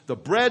saints the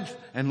breadth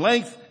and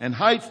length and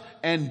height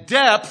and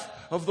depth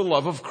of the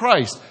love of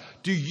Christ.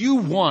 Do you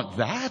want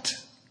that?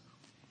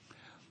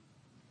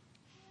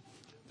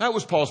 That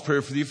was Paul's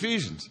prayer for the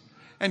Ephesians,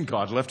 and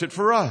God left it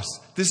for us.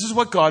 This is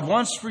what God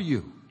wants for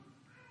you.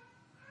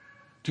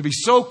 To be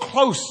so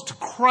close to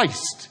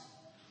Christ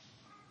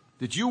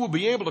that you will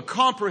be able to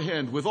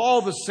comprehend with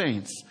all the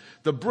saints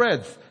the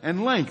breadth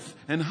and length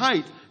and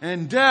height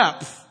and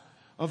depth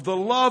of the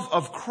love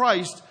of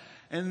Christ.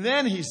 And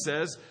then he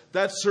says,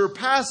 that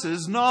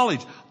surpasses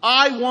knowledge.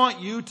 I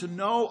want you to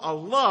know a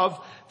love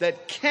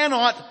that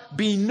cannot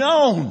be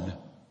known.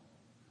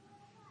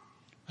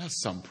 That's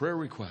some prayer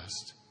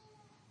request.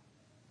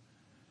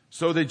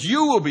 So that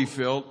you will be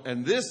filled,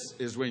 and this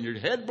is when your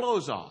head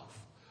blows off,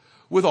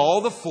 with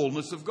all the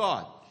fullness of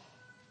God.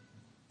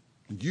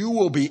 You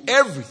will be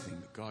everything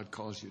that God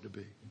calls you to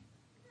be.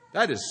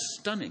 That is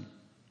stunning.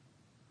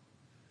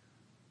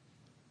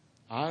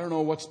 I don't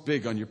know what's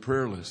big on your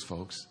prayer list,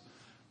 folks,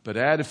 but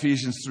add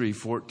Ephesians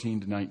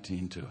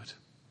 3:14-19 to it.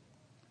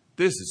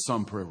 This is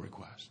some prayer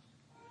request.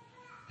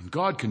 And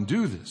God can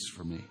do this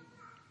for me.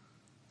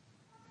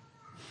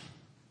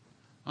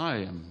 I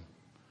am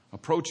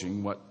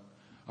approaching what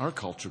our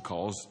culture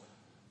calls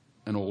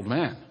an old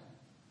man.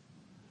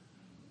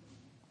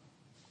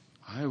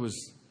 I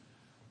was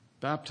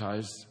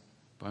baptized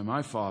by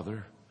my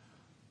father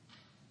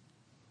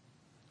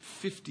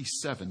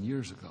 57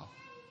 years ago.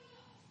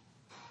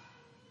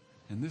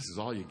 And this is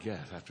all you get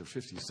after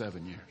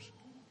 57 years.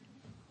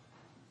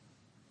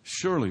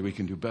 Surely we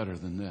can do better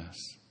than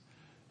this.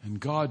 And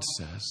God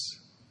says,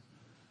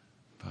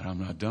 but I'm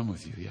not done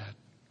with you yet,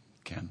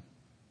 Ken.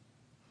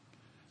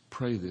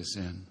 Pray this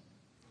in.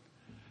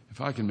 If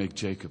I can make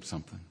Jacob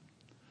something,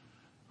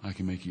 I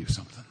can make you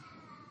something.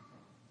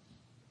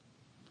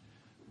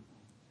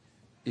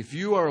 If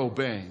you are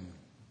obeying,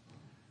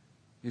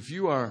 if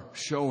you are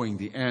showing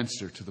the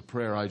answer to the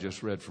prayer I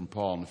just read from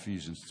Paul in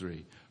Ephesians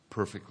 3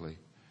 perfectly,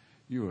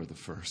 you are the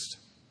first.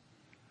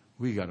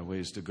 We got a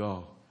ways to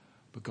go,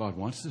 but God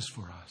wants this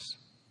for us.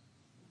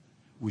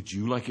 Would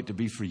you like it to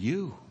be for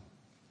you?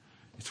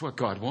 It's what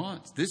God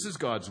wants. This is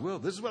God's will.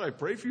 This is what I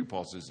pray for you,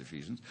 Paul says in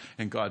Ephesians.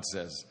 And God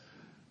says,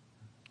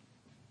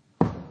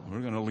 we're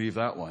going to leave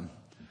that one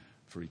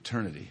for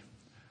eternity,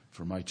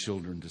 for my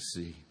children to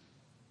see.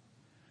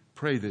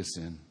 Pray this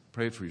in.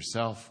 Pray it for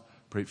yourself.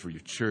 Pray it for your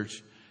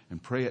church.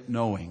 And pray it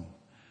knowing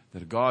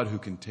that a God who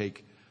can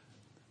take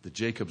the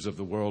Jacobs of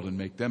the world and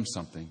make them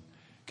something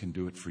can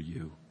do it for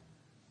you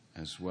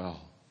as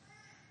well.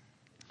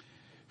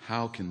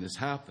 How can this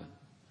happen?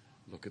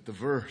 Look at the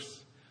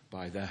verse.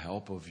 By the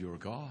help of your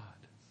God.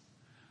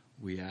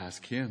 We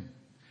ask him.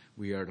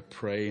 We are to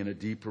pray in a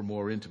deeper,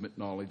 more intimate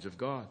knowledge of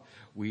God.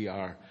 We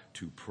are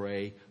to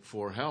pray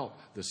for help.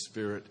 The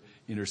Spirit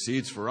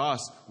intercedes for us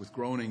with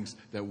groanings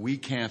that we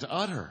can't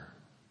utter.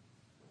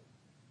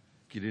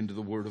 Get into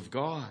the Word of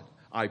God.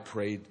 I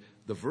prayed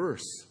the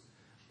verse.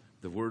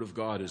 The Word of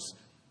God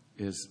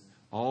is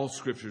all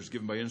Scripture is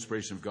given by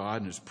inspiration of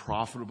God and is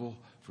profitable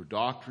for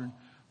doctrine,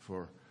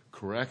 for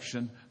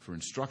correction, for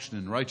instruction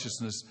in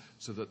righteousness,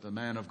 so that the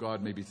man of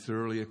God may be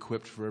thoroughly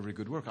equipped for every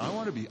good work. I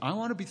want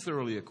to be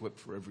thoroughly equipped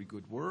for every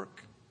good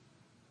work.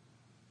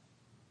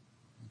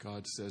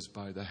 God says,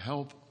 by the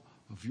help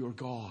of your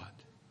God,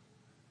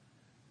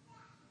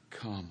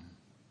 come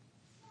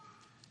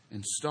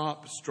and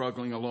stop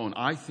struggling alone.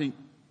 I think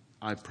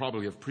I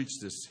probably have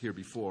preached this here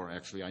before,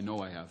 actually. I know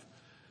I have.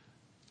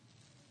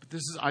 But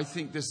I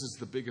think this is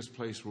the biggest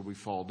place where we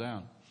fall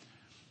down.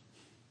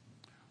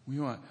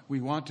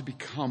 We want to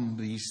become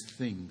these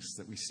things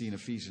that we see in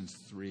Ephesians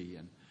 3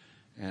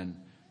 and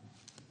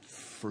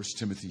 1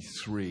 Timothy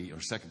 3 or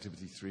 2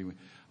 Timothy 3.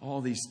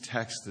 All these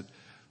texts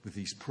with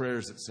these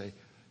prayers that say,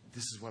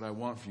 this is what I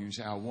want for you. You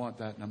say, I want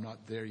that and I'm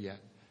not there yet.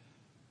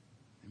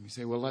 And we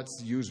say, well,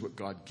 let's use what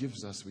God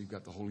gives us. We've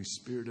got the Holy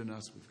Spirit in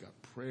us. We've got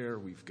prayer.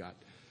 We've got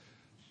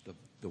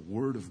the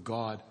Word of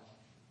God.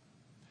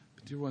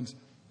 But dear ones,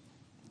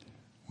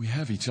 we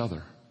have each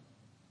other.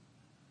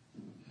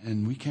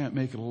 And we can't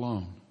make it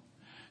alone.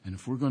 And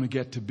if we're going to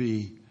get to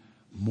be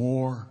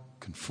more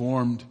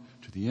conformed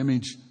to the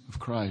image of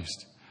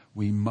Christ,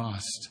 we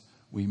must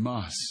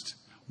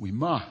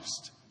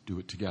do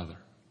it together.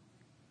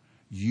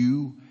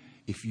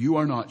 If you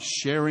are not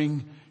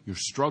sharing your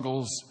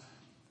struggles,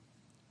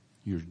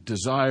 your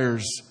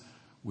desires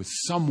with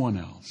someone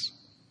else,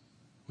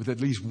 with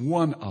at least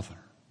one other,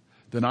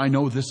 then I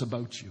know this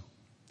about you.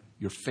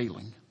 You're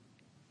failing.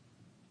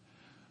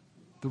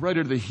 The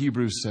writer of the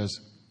Hebrews says,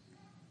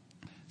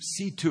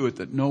 see to it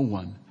that no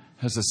one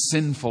has a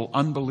sinful,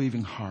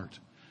 unbelieving heart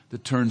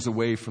that turns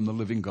away from the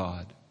living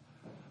God,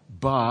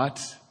 but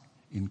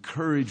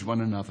encourage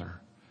one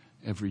another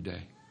every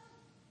day.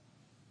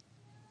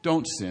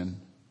 Don't sin.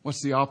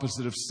 What's the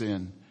opposite of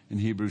sin in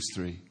Hebrews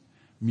 3?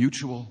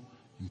 Mutual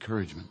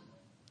encouragement.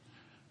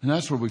 And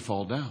that's where we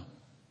fall down,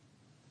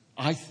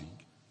 I think.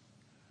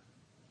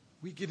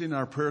 We get in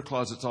our prayer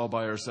closets all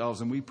by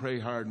ourselves and we pray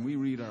hard and we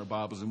read our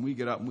Bibles and we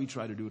get up and we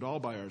try to do it all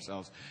by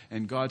ourselves.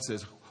 And God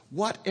says,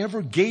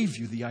 whatever gave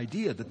you the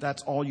idea that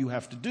that's all you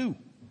have to do?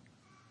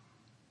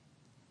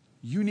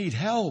 You need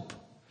help.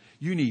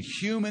 You need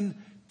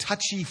human,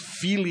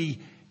 touchy-feely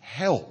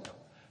help.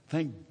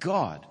 Thank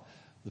God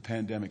the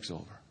pandemic's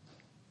over.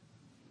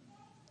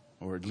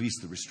 Or at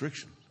least the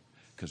restrictions.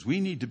 Because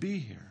we need to be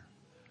here.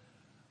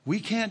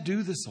 We can't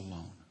do this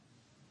alone.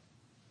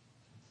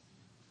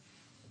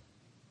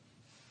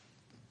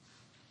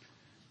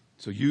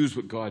 So use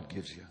what God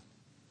gives you.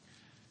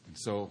 And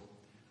so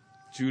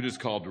Judah is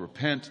called to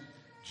repent.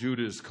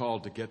 Judah is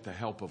called to get the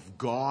help of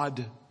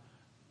God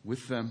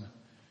with them.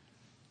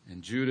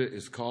 And Judah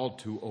is called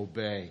to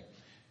obey.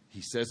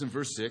 He says in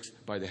verse 6,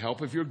 by the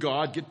help of your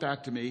God, get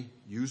back to me.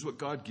 Use what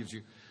God gives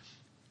you.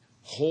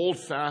 Hold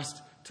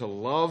fast to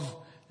love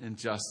and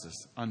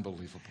justice.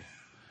 Unbelievable.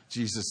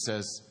 Jesus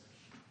says,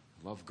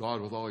 love God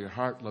with all your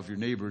heart, love your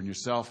neighbor and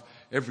yourself.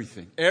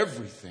 Everything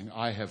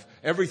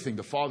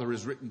the Father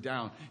has written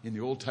down in the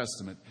Old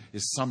Testament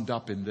is summed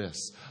up in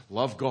this.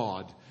 Love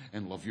God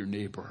and love your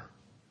neighbor.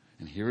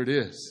 And here it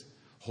is.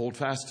 Hold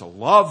fast to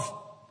love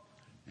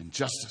and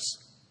justice.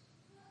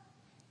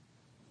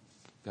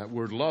 That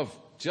word love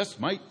just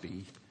might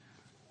be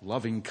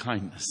loving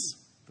kindness.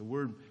 The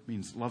word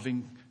means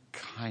loving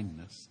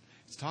kindness.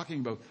 It's talking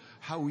about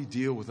how we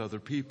deal with other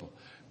people.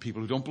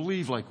 People who don't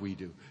believe like we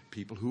do.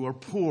 People who are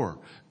poor.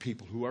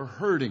 People who are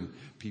hurting.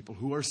 People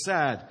who are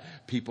sad.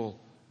 People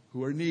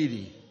who are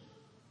needy.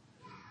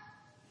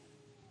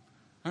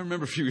 I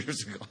remember a few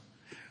years ago,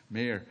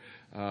 Mayor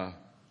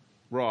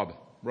Rob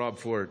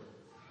Ford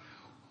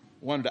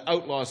wanted to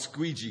outlaw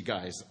squeegee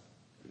guys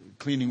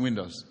cleaning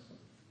windows.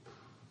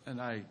 And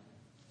I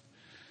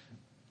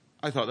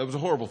thought that was a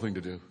horrible thing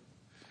to do.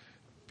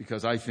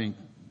 Because I think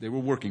they were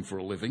working for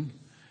a living.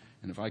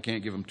 And if I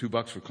can't give them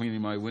 $2 for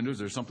cleaning my windows,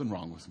 there's something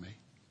wrong with me.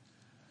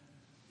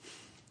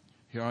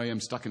 Here I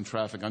am stuck in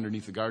traffic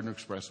underneath the Gardner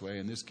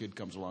Expressway, and this kid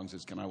comes along and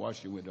says, can I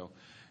wash your window?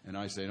 And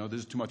I say, no, this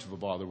is too much of a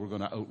bother. We're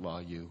going to outlaw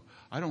you.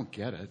 I don't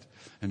get it.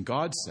 And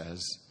God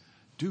says,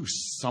 do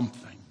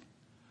something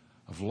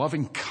of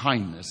loving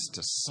kindness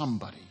to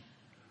somebody.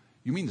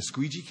 You mean the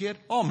squeegee kid?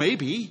 Oh,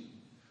 maybe.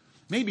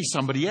 Maybe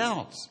somebody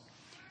else.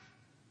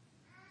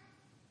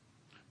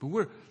 But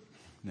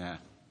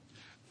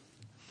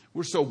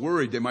we're so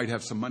worried they might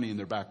have some money in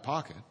their back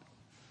pocket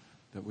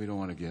that we don't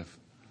want to give.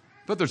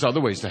 But there's other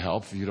ways to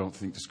help if you don't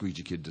think the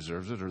squeegee kid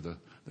deserves it, or the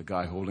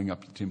guy holding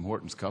up the Tim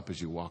Hortons cup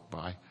as you walk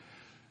by.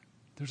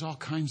 There's all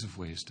kinds of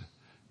ways to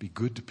be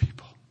good to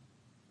people.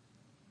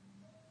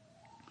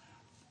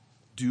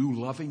 Do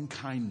loving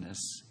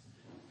kindness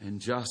and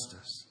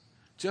justice.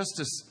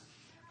 Justice,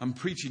 I'm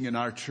preaching in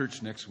our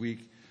church next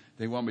week.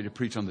 They want me to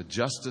preach on the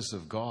justice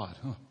of God.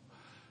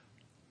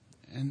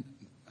 And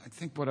I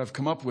think what I've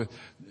come up with,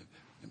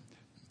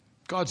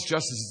 God's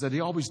justice is that He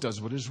always does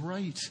what is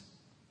right.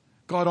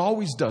 God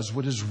always does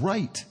what is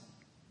right.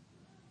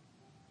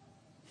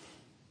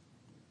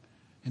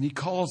 And He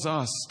calls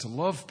us to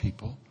love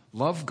people,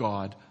 love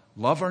God,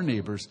 love our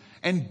neighbors,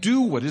 and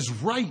do what is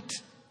right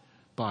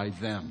by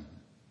them.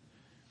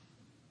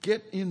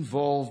 Get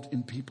involved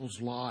in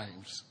people's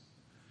lives.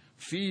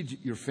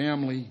 Feed your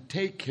family,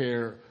 take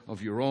care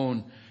of your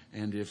own,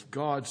 and if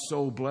God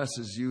so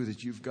blesses you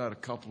that you've got a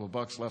couple of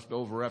bucks left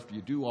over after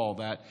you do all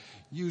that,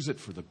 use it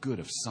for the good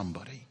of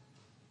somebody.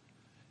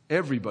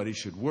 Everybody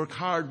should work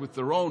hard with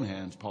their own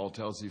hands, Paul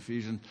tells the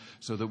Ephesians,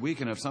 so that we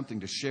can have something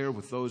to share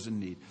with those in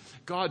need.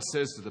 God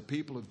says to the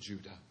people of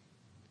Judah,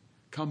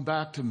 come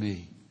back to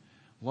me,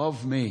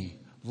 love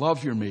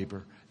your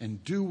neighbor,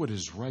 and do what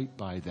is right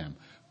by them.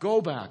 Go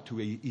back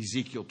to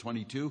Ezekiel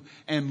 22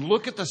 and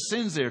look at the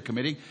sins they're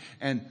committing,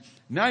 and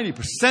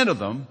 90% of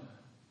them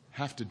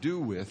have to do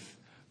with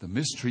the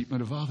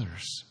mistreatment of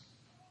others.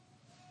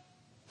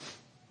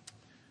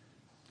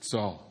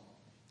 So,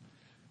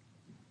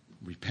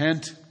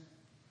 repent.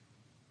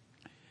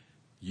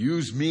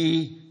 Use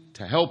me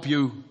to help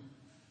you.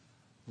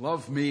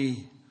 Love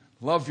me,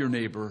 love your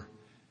neighbor,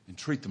 and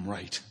treat them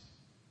right.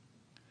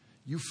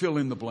 You fill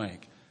in the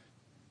blank.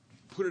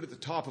 Put it at the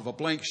top of a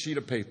blank sheet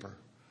of paper.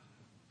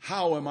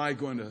 How am I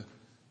going to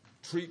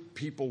treat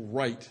people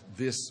right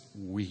this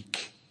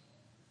week?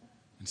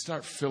 And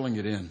start filling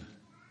it in.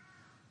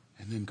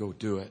 And then go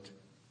do it.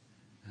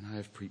 And I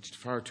have preached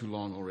far too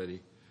long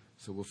already,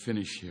 so we'll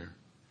finish here.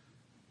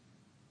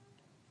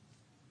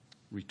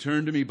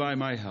 Return to me by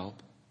my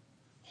help.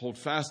 Hold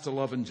fast to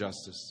love and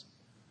justice.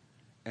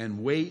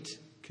 And wait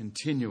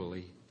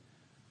continually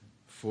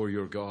before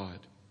your God.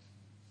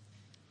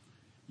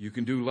 You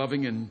can do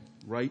loving and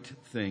right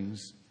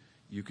things.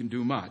 You can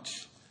do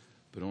much,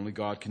 but only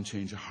God can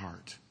change a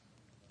heart.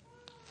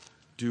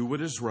 Do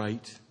what is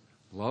right.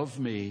 Love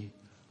me,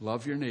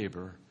 love your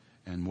neighbor,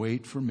 and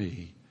wait for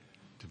me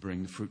to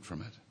bring the fruit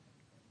from it.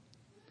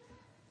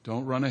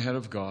 Don't run ahead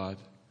of God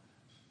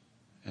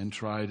and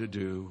try to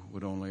do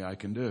what only I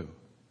can do.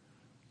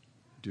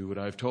 Do what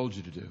I've told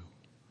you to do.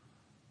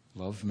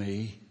 Love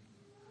me,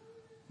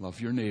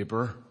 love your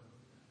neighbor,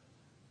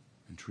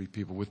 and treat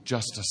people with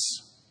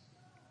justice,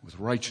 with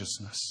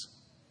righteousness.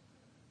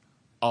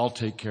 I'll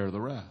take care of the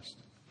rest.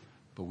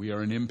 But we are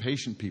an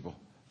impatient people.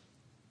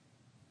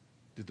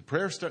 Did the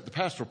prayer start? The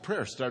pastoral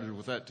prayer started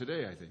with that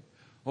today, I think.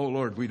 Oh,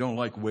 Lord, we don't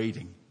like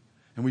waiting.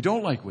 And we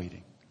don't like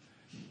waiting.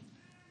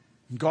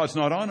 God's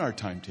not on our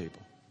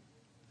timetable.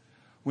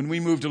 When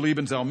we moved to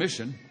Liebenzell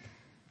Mission,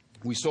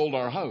 we sold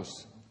our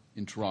house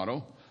in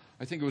Toronto.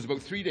 I think it was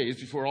about 3 days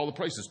before all the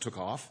prices took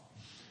off.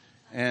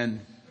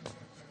 And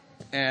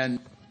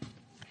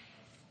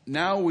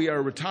now we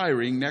are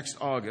retiring next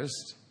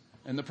August,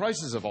 and the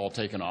prices have all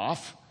taken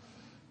off.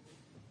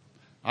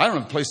 I don't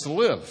have a place to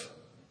live.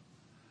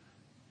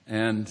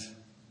 And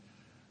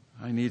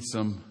I need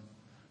some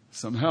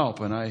help.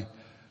 And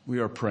we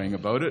are praying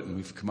about it, and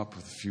we've come up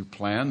with a few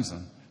plans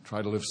and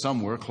try to live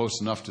somewhere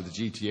close enough to the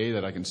GTA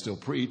that I can still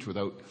preach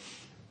without,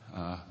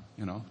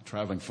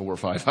 traveling 4 or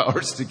 5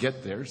 hours to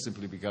get there,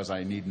 simply because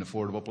I need an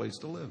affordable place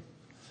to live.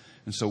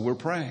 And so we're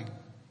praying.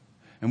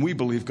 And we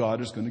believe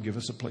God is going to give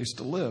us a place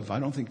to live.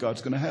 I don't think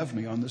God's going to have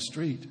me on the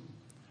street.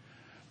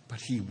 But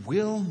He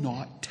will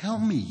not tell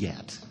me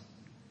yet.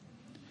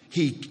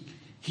 He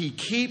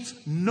keeps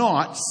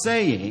not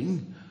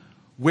saying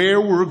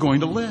where we're going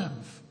to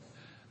live.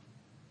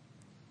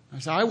 I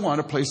say, I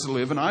want a place to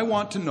live, and I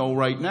want to know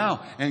right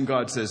now. And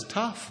God says,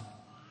 tough.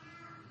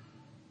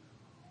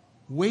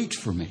 Wait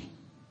for me.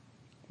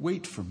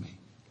 Wait for me.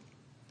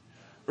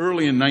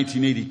 Early in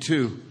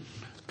 1982,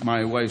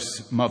 my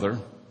wife's mother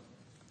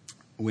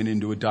went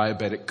into a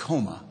diabetic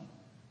coma.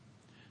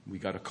 We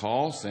got a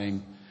call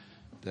saying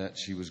that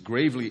she was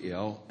gravely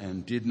ill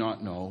and did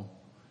not know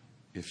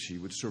if she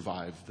would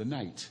survive the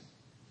night.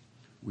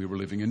 We were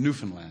living in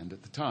Newfoundland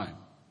at the time.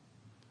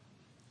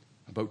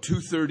 About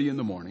 2:30 in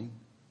the morning,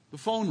 the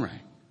phone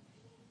rang.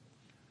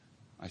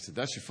 I said,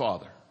 that's your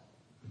father.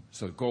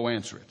 So go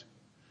answer it.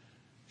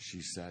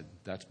 She said,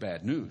 that's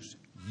bad news.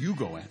 You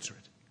go answer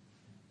it.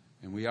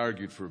 And we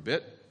argued for a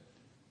bit.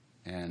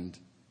 And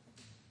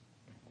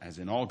as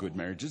in all good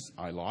marriages,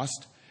 I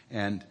lost.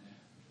 And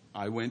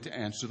I went to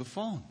answer the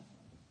phone.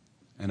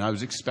 And I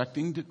was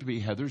expecting it to be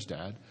Heather's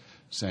dad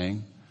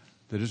saying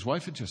that his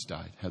wife had just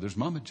died. Heather's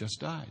mom had just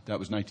died. That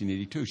was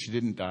 1982. She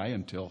didn't die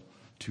until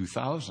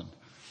 2000.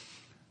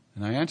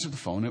 And I answered the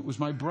phone. It was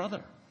my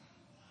brother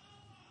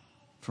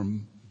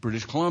from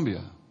British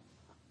Columbia.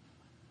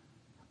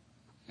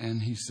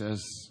 And he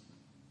says,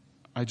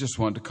 I just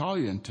wanted to call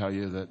you and tell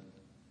you that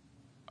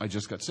I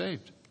just got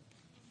saved.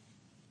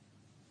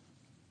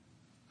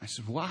 I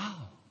said, wow.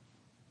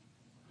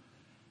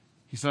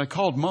 He said, I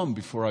called Mom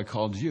before I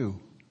called you.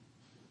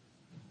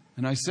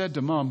 And I said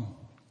to Mom,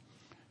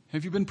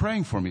 have you been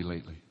praying for me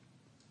lately?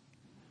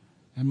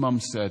 And Mom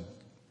said,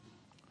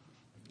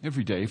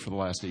 every day for the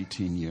last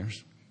 18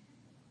 years.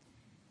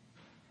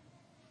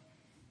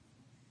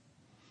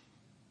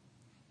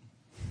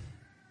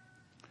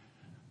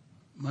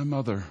 My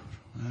mother,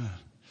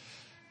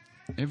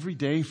 every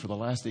day for the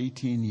last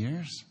 18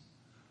 years?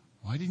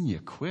 Why didn't you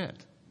quit?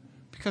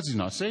 Because he's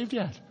not saved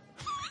yet.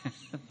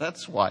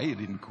 That's why he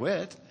didn't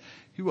quit.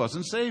 He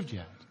wasn't saved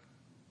yet.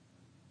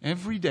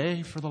 Every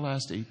day for the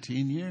last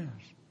 18 years.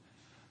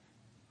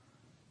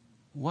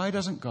 Why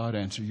doesn't God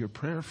answer your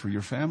prayer for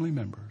your family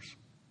members?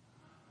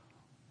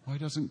 Why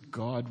doesn't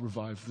God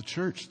revive the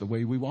church the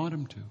way we want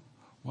Him to?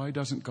 Why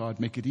doesn't God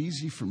make it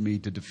easy for me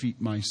to defeat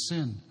my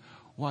sin?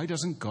 Why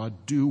doesn't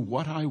God do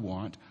what I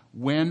want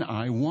when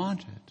I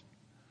want it?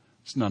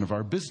 It's none of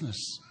our business.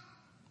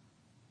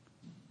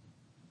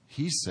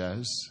 He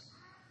says,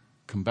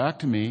 come back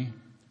to me.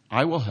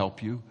 I will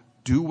help you.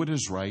 Do what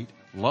is right.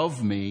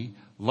 Love me.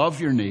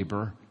 Love your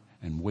neighbor.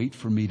 And wait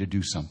for me to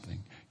do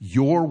something.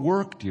 Your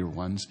work, dear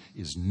ones,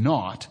 is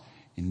not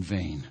in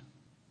vain.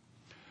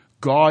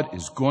 God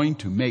is going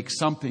to make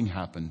something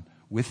happen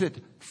with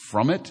it,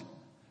 from it,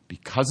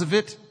 because of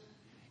it,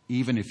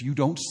 even if you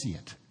don't see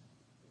it.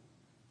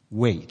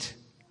 Wait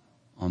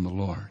on the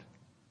Lord.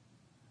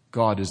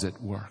 God is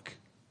at work.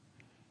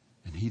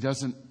 And He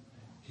doesn't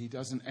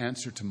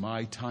answer to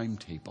my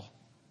timetable.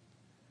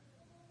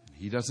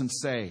 He doesn't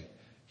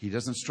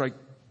strike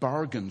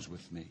bargains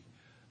with me.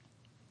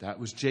 That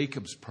was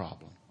Jacob's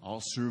problem.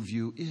 I'll serve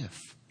you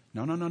if.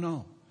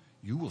 No.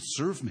 You will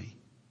serve me.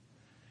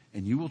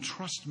 And you will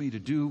trust me to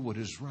do what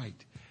is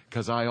right.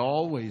 Because I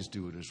always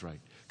do what is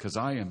right. Because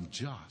I am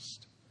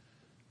just.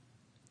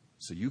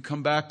 So you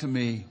come back to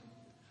me.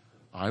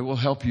 I will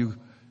help you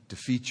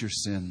defeat your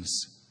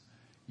sins.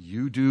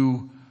 You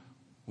do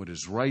what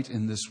is right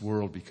in this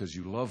world because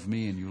you love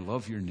me and you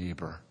love your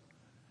neighbor.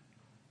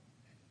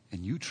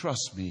 And you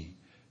trust me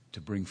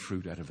to bring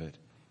fruit out of it,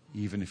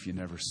 even if you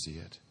never see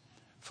it.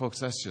 Folks,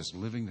 that's just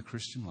living the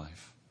Christian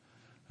life.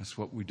 That's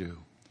what we do.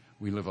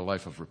 We live a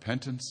life of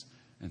repentance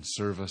and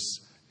service,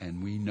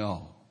 and we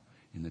know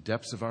in the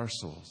depths of our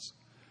souls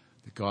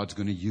that God's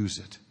going to use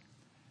it.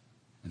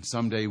 And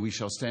someday we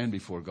shall stand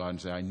before God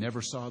and say, I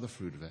never saw the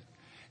fruit of it.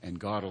 And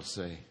God will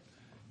say,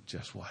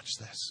 just watch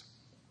this.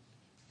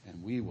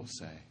 And we will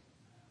say,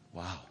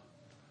 wow,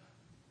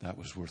 that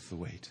was worth the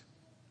wait.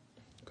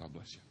 God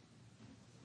bless you.